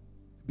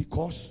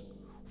because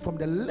from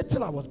the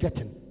little I was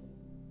getting,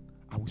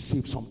 I would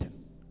save something.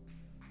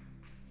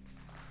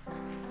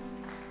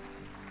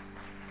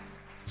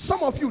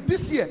 Some of you this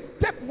year,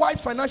 take wise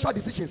financial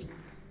decisions.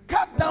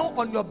 Cut down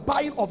on your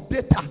buying of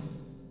data.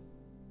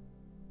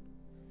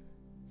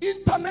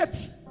 Internet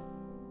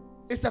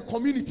it's a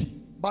community,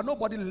 but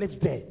nobody lives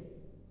there.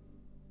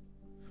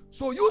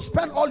 So you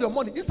spend all your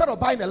money instead of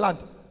buying a land.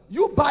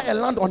 You buy a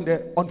land on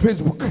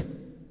Facebook.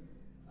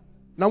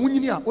 Now when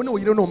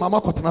you don't know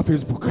Mama Kotana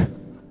Facebook.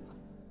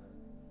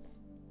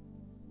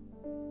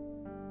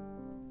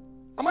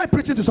 Am I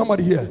preaching to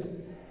somebody here?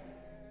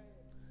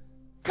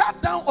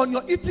 Cut down on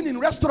your eating in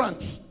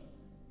restaurants.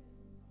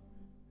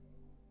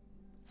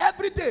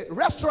 Every day,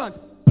 restaurant,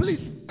 please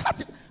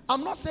cut it.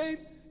 I'm not saying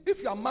if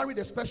you are married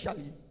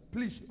especially,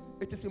 please,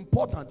 it is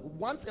important.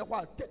 Once a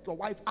while, take your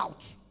wife out.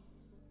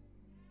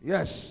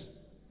 Yes.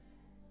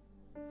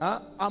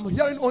 I'm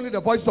hearing only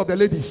the voices of the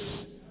ladies.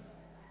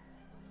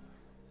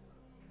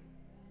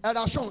 And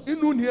Ashon,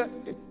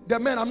 the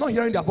men, I'm not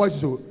hearing their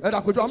voices. I'm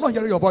not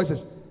hearing your voices.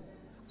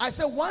 I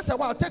say once a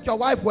while, take your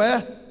wife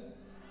where?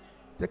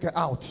 Take her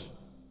out.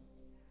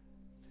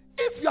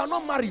 If you are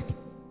not married,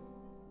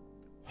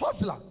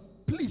 hustler,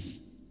 please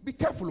be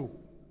careful.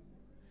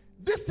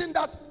 This thing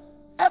that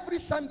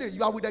every Sunday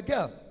you are with a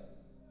girl,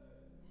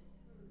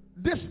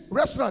 this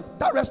restaurant,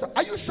 that restaurant,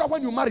 are you sure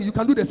when you marry you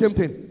can do the same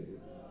thing?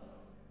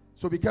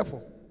 So be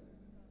careful.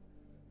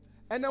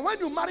 And then when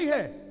you marry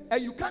her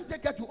and you can't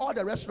take her to all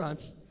the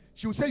restaurants,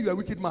 she will say you're a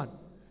wicked man.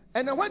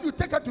 And then when you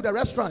take her to the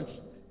restaurants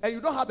and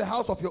you don't have a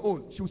house of your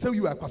own, she will say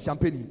you are a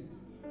kwasiampeni.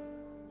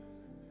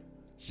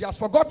 She has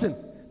forgotten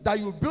that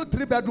you built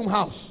 3-bedroom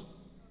house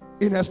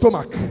in her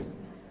stomach.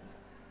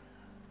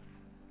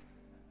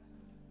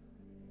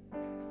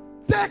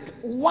 Take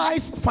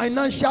wise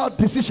financial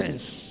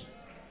decisions.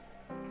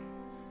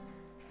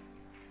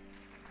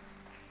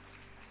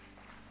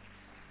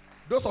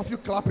 Those of you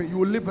clapping, you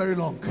will live very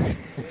long.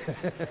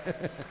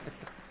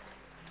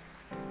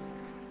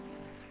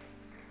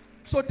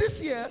 So this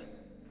year,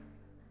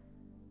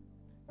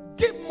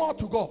 give more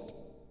to God.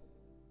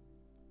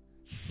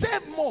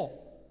 Save more.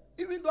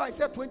 Even though I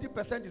said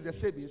 20% is the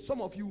savings, some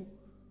of you,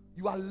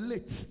 you are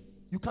late.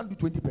 You can't do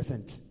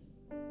 20%.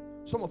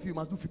 Some of you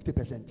must do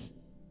 50%.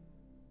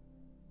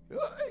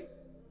 Hey.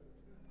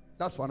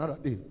 That's for another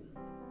day.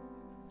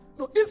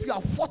 No, if you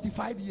are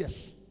 45 years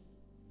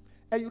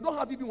and you don't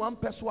have even one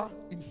peso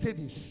in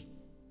savings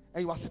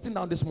and you are sitting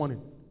down this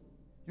morning,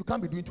 you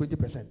can't be doing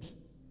 20%.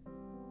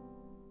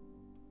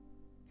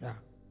 Yeah.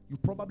 You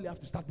probably have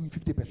to start doing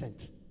 50%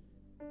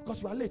 because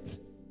you are late.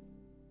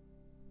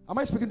 Am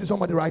I speaking to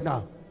somebody right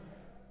now?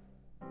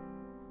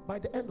 By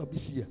the end of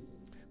this year,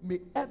 may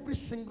every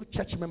single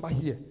church member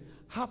here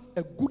have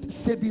a good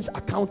savings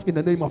account in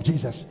the name of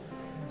Jesus.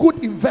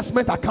 Good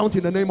investment account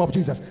in the name of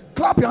Jesus.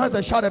 Clap your hands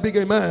and shout a big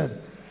amen.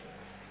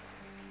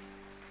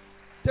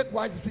 Take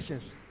wise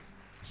decisions.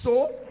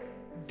 So,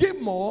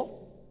 give more,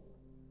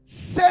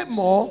 save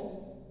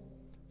more,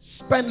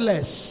 spend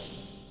less.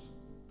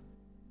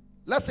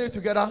 Let's say it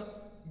together.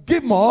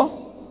 Give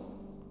more.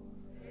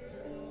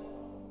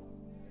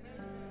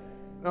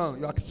 No,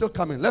 you are still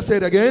coming. Let's say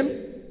it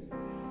again.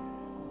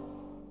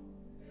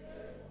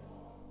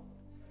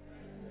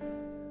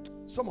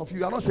 Some of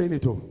you are not saying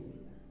it too.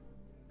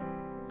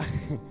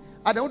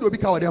 I don't want to be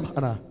coward.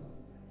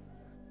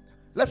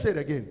 Let's say it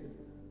again.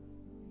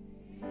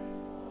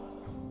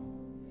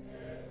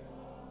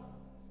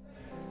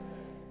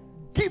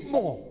 Give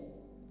more,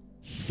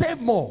 save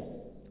more,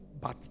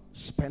 but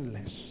spend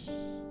less.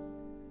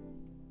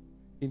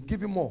 In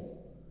giving more,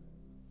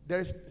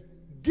 there is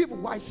give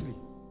wisely.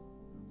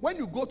 When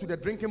you go to the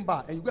drinking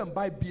bar and you go and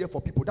buy beer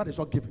for people, that is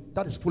not giving.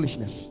 That is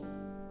foolishness.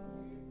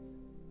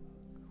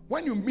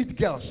 When you meet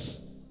girls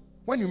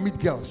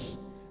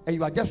and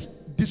you are just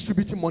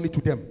distributing money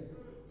to them,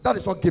 that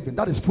is not giving.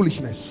 That is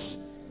foolishness.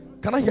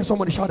 Can I hear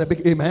somebody shout a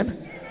big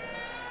amen?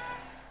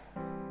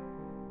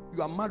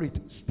 You are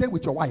married. Stay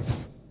with your wife.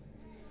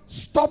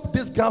 Stop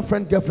this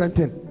girlfriend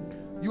thing.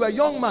 You are a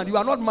young man. You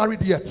are not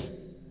married yet.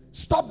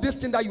 Stop this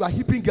thing that you are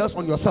heaping girls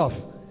on yourself.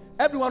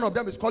 Every one of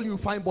them is calling you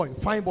fine boy,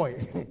 fine boy.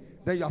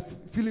 Then you are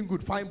feeling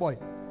good, fine boy.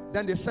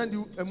 Then they send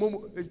you a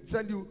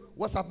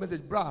WhatsApp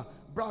message, brah,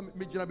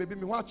 me jina baby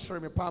me watch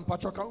me pam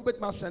pachoka ubet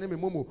ma send me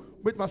momo,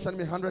 ubet ma send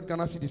me 100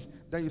 Ghana cedis.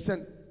 Then you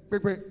send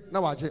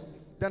now waje.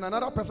 Then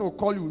another person will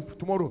call you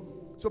tomorrow.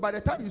 So by the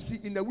time you see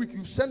in a week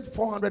you send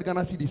 400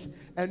 Ghana cedis,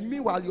 and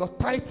meanwhile your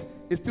tithe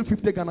is still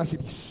 50 Ghana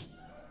cedis.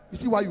 You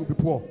see why you will be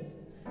poor.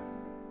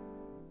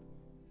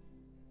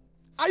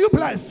 Are you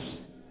blessed?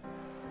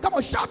 Come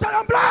on, shout out,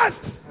 I'm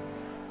blessed.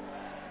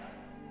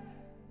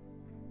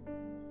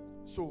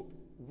 So,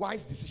 wise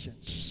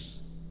decisions.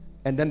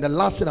 And then the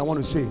last thing I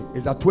want to say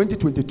is that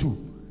 2022,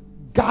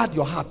 guard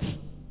your heart.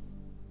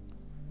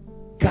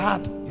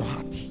 Guard your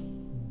heart.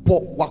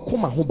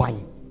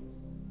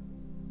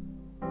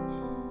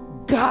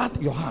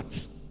 Guard your heart.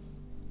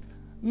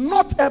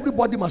 Not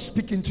everybody must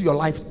speak into your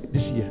life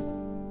this year.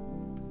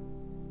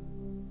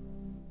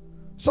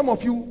 Some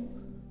of you,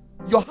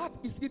 your heart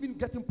is even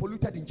getting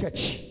polluted in church.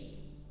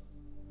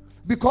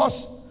 Because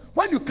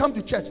when you come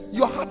to church,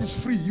 your heart is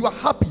free, you are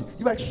happy,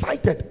 you are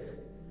excited.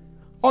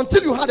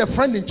 Until you had a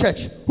friend in church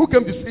who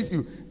came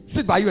to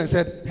sit by you and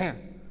said, hey,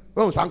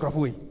 you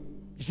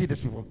see these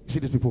people? You see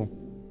these people?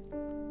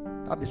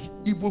 That is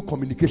evil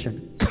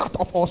communication. Cut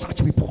off all such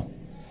people.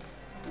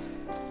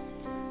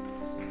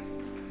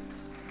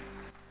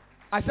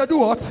 I said, do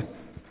what?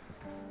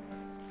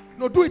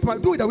 No, do it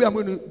the way I'm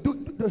going to do.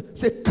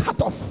 Say,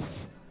 cut off.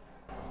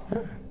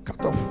 Cut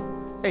off.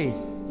 Hey,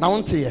 now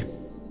on here.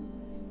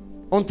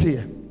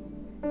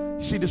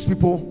 See these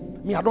people?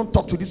 Me, I don't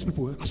talk to these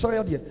people. Sorry,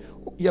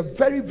 you're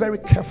very, very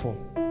careful.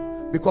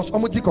 Because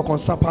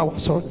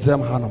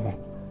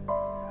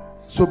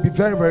so be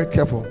very, very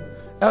careful.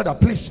 Elder,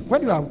 please,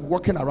 when you are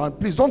walking around,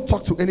 please don't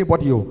talk to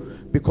anybody,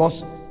 because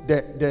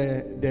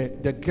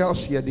the girls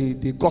here,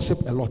 they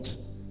gossip a lot.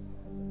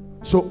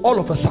 So all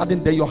of a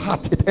sudden, then your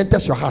heart, it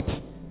enters your heart.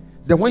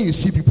 Then when you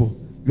see people,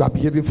 you are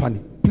behaving funny.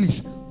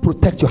 Please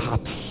protect your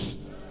hearts.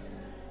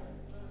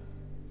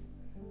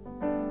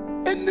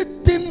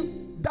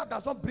 Anything that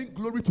does not bring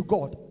glory to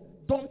God,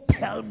 don't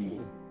tell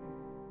me.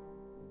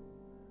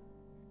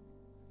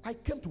 I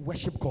came to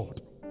worship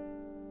God.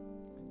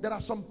 There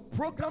are some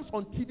programs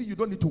on TV you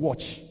don't need to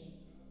watch.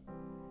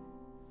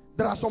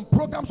 There are some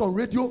programs on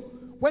radio,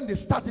 when they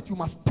start it, you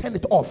must turn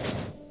it off.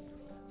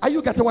 Are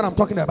you getting what I'm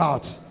talking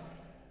about?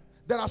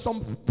 There are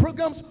some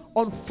programs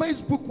on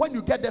Facebook, when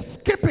you get there,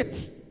 skip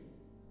it.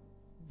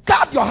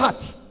 Guard your heart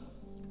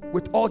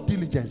with all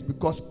diligence,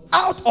 because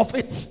out of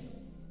it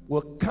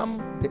will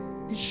come the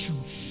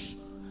issues.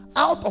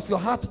 Out of your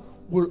heart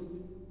will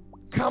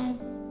come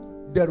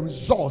the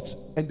results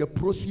and the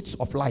proceeds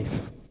of life.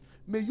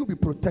 May you be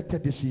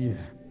protected this year.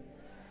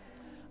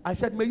 I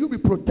said, may you be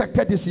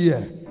protected this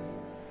year.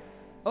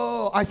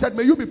 Oh, I said,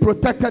 may you be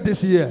protected this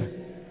year.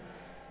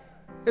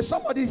 Is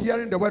somebody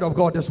hearing the word of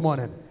God this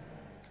morning?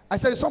 I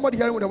said, is somebody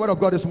hearing the word of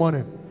God this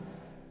morning?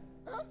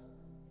 Huh?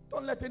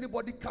 Don't let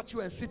anybody catch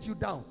you and sit you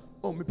down.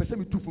 Oh, me person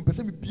me too from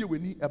person me be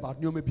when about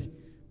new maybe.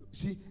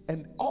 See,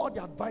 and all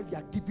the advice they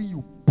are giving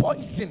you,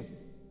 poison.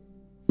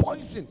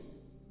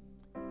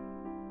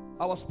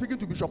 I was speaking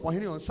to Bishop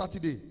Ohini on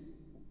Saturday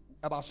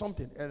about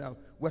something, and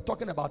we're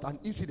talking about an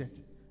incident.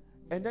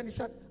 And then he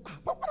said,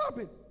 but what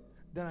happened?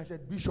 Then I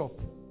said, Bishop,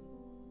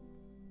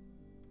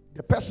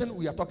 the person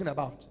we are talking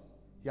about,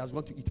 he has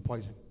gone to eat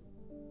poison.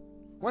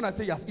 When I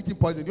say he has eaten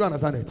poison, do you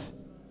understand it?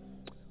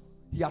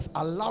 He has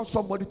allowed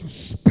somebody to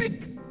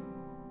speak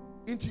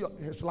into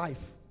his life,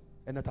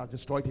 and it has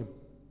destroyed him.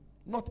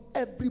 Not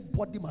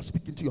everybody must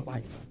speak into your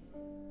life.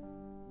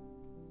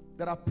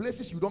 There are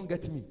places you don't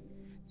get me.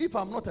 If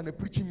I'm not on a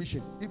preaching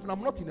mission, if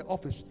I'm not in the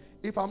office,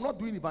 if I'm not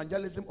doing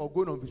evangelism or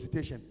going on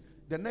visitation,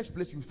 the next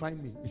place you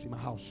find me is in my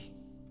house.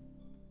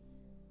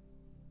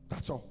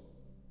 That's all.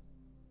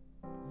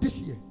 This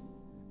year,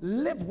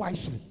 live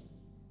wisely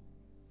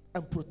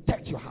and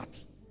protect your heart.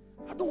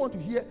 I don't want to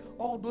hear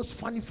all those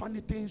funny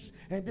things,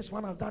 and this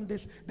one has done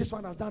this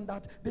one has done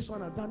that, this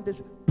one has done this.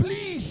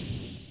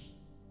 Please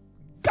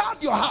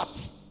guard your heart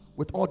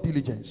with all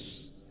diligence,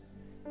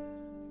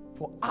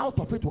 for out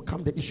of it will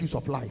come the issues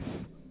of life.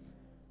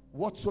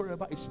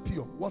 Whatsoever is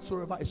pure,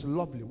 whatsoever is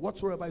lovely,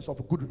 whatsoever is of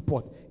a good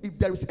report, if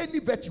there is any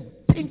virtue,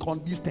 think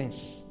on these things.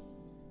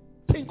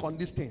 Think on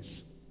these things.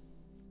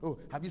 Oh,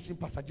 have you seen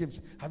Pastor James?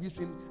 Have you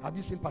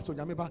seen Pastor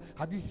Nyameba?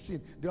 Have you seen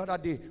the other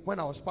day when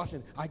I was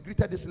passing, I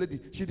greeted this lady,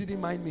 she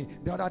didn't mind me.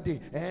 The other day,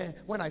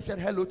 when I said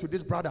hello to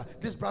this brother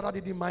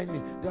didn't mind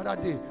me. The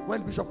other day,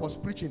 when Bishop was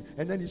preaching,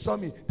 and then he saw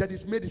me, that he's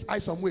made his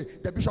eyes some way.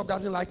 The bishop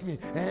doesn't like me.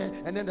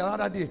 And then the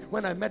other day,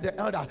 when I met the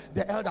elder,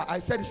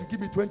 I said he should give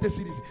me 20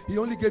 CDs. He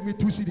only gave me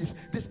 2 CDs.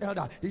 This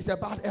elder, he's a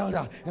bad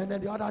elder. And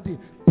then the other day,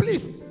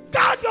 please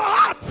guard your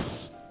hearts.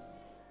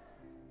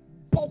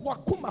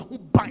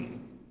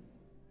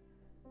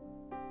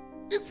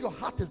 If your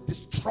heart is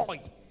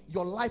destroyed,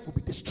 your life will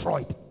be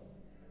destroyed.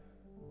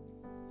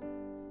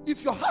 If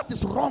your heart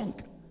is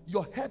wrong,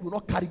 your head will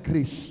not carry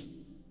grace.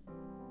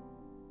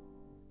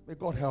 May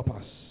God help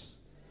us.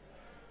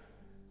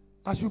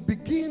 As you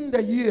begin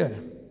the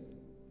year,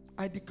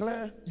 I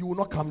declare you will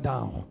not come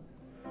down.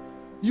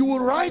 You will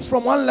rise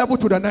from one level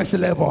to the next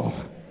level.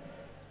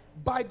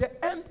 By the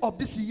end of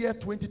this year,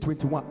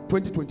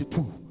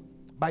 2022,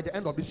 by the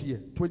end of this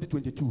year,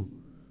 2022,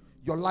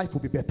 your life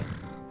will be better.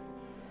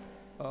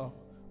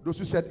 Those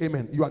who said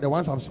amen, you are the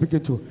ones I'm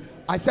speaking to.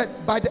 I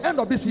said, by the end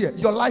of this year,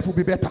 your life will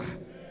be better.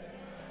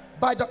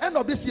 By the end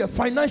of this year,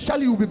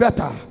 financially, you will be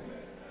better.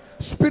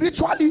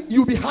 Spiritually, you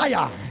will be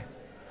higher.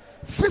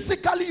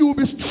 Physically, you will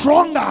be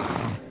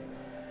stronger.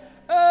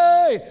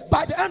 Hey,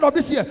 by the end of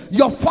this year,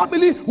 your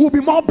family will be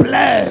more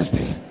blessed.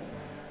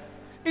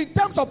 In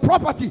terms of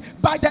property,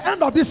 by the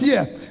end of this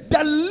year,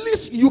 the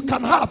least you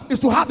can have is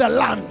to have a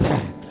land.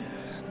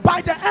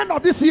 By the end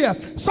of this year,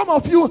 some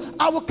of you,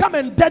 I will come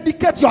and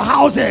dedicate your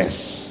houses.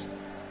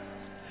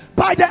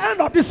 By the end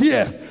of this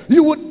year,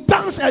 you will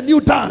dance a new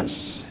dance.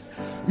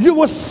 You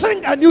will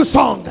sing a new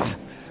song.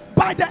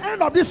 By the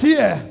end of this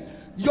year,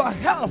 your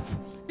health,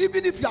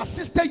 even if you are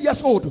 60 years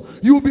old,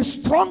 you will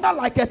be stronger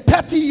like a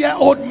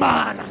 30-year-old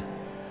man.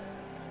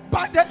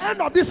 By the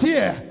end of this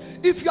year,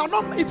 if you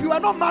are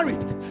not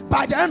married,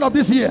 by the end of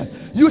this year,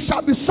 you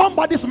shall be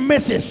somebody's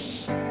missus.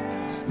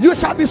 You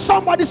shall be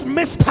somebody's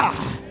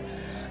mister.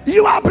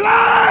 You are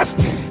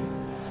blessed.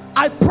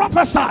 I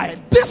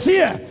prophesy this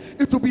year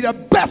it will be the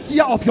best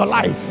year of your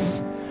life.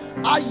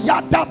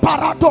 Ayada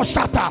Parado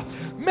Shata.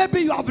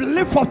 Maybe you have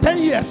lived for 10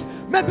 years,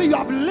 Maybe you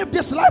have lived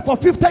this life for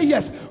 50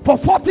 years, for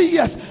 40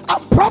 years.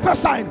 I'm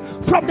prophesying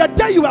from the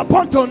day you were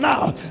born till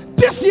now.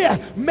 This year,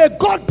 may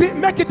God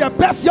make it the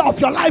best year of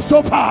your life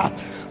so far.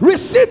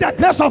 Receive the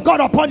grace of God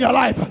upon your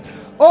life.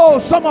 Oh,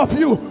 some of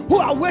you who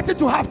are waiting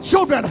to have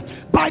children,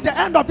 by the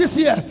end of this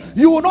year,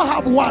 you will not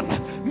have one.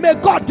 May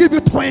God give you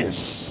twins.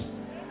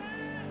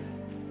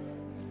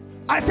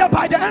 I said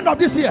by the end of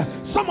this year,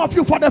 some of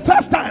you for the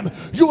first time,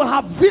 you will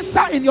have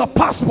visa in your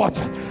passport.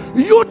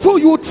 You too,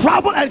 you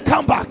travel and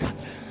come back.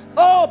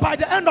 Oh, by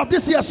the end of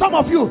this year, some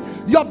of you,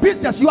 your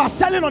business, you are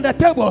selling on the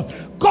table.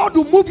 God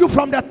will move you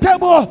from the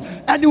table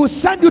and he will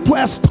send you to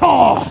a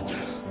store.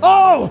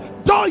 Oh,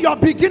 though your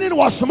beginning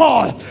was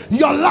small,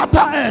 your latter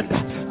end.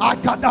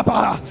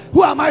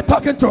 Who am I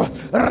talking to?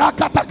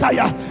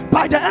 Rakatakaya.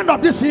 By the end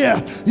of this year,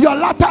 your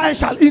latter end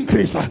shall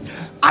increase.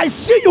 I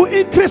see you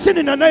increasing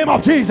in the name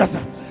of Jesus.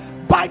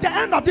 By the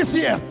end of this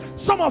year,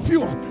 some of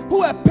you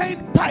who are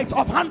paying tithe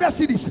of 100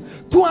 cedis,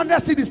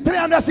 200 cedis,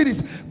 300 cedis,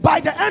 by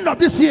the end of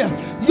this year,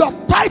 your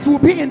tithe will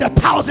be in the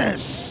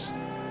thousands.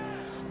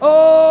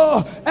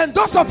 Oh, and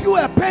those of you who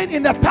are paying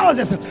in the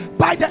thousands,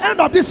 by the end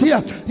of this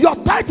year, your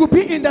tithe will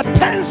be in the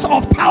tens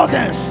of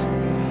thousands.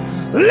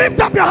 Lift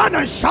up your hand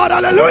and shout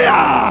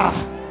hallelujah.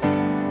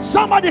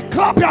 Somebody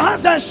clap your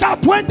hands and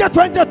shout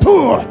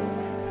 2022.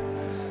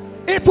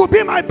 It will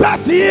be my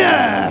best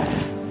year.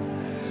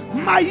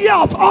 My year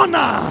of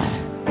honor.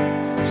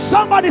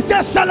 Somebody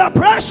says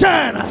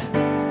celebration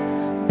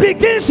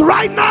begins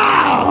right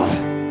now.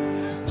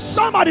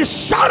 Somebody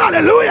shout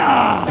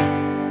hallelujah.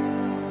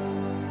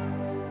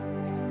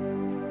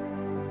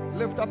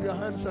 Lift up your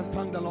hands and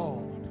thank the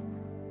Lord.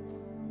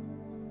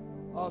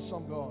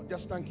 Awesome God.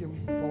 Just thank him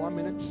for 1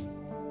 minute.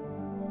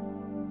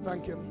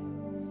 Thank him.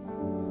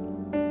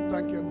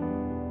 Thank him.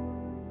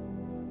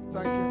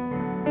 Thank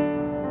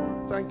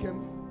him. Thank him.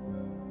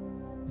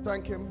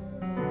 Thank him.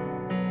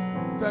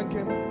 Thank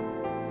him.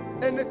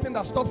 Anything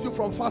that stops you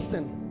from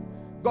fasting,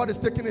 God is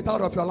taking it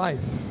out of your life.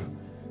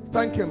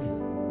 Thank him.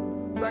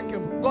 Thank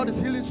him. God is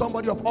healing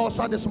somebody of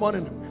ulcer this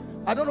morning.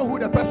 I don't know who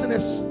the person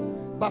is,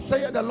 but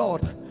say the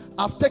Lord,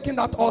 I've taken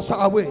that ulcer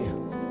away.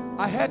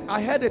 I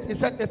heard it. He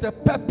said it's a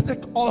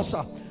peptic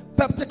ulcer.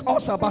 Peptic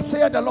ulcer. But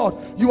say the Lord,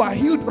 you are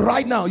healed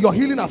right now. Your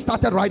healing has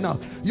started right now.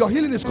 Your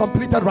healing is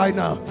completed right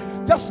now.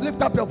 Just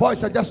lift up your voice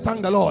and just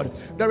thank the Lord.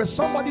 There is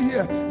somebody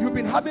here, you've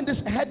been having this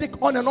headache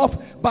on and off,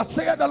 but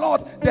say the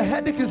Lord, the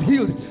headache is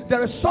healed.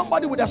 There is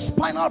somebody with a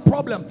spinal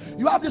problem.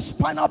 You have this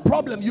spinal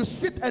problem. You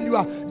sit and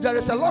there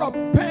is a lot of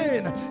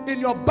pain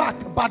in your back,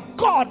 but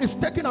God is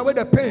taking away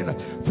the pain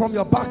from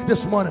your back this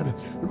morning.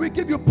 We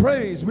give you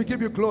praise. We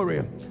give you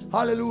glory.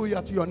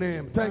 Hallelujah to your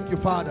name. Thank you,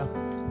 Father.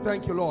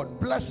 Thank you, Lord.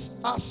 Bless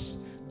us.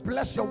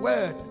 Bless your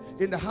word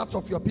in the hearts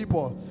of your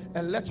people,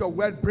 and let your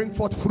word bring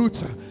forth fruit.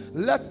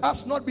 Let us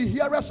not be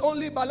hearers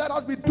only, but let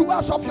us be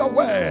doers of your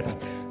word,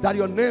 that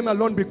your name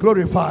alone be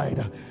glorified.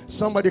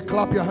 Somebody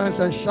clap your hands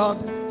and shout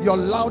your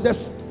loudest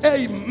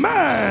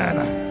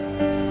amen.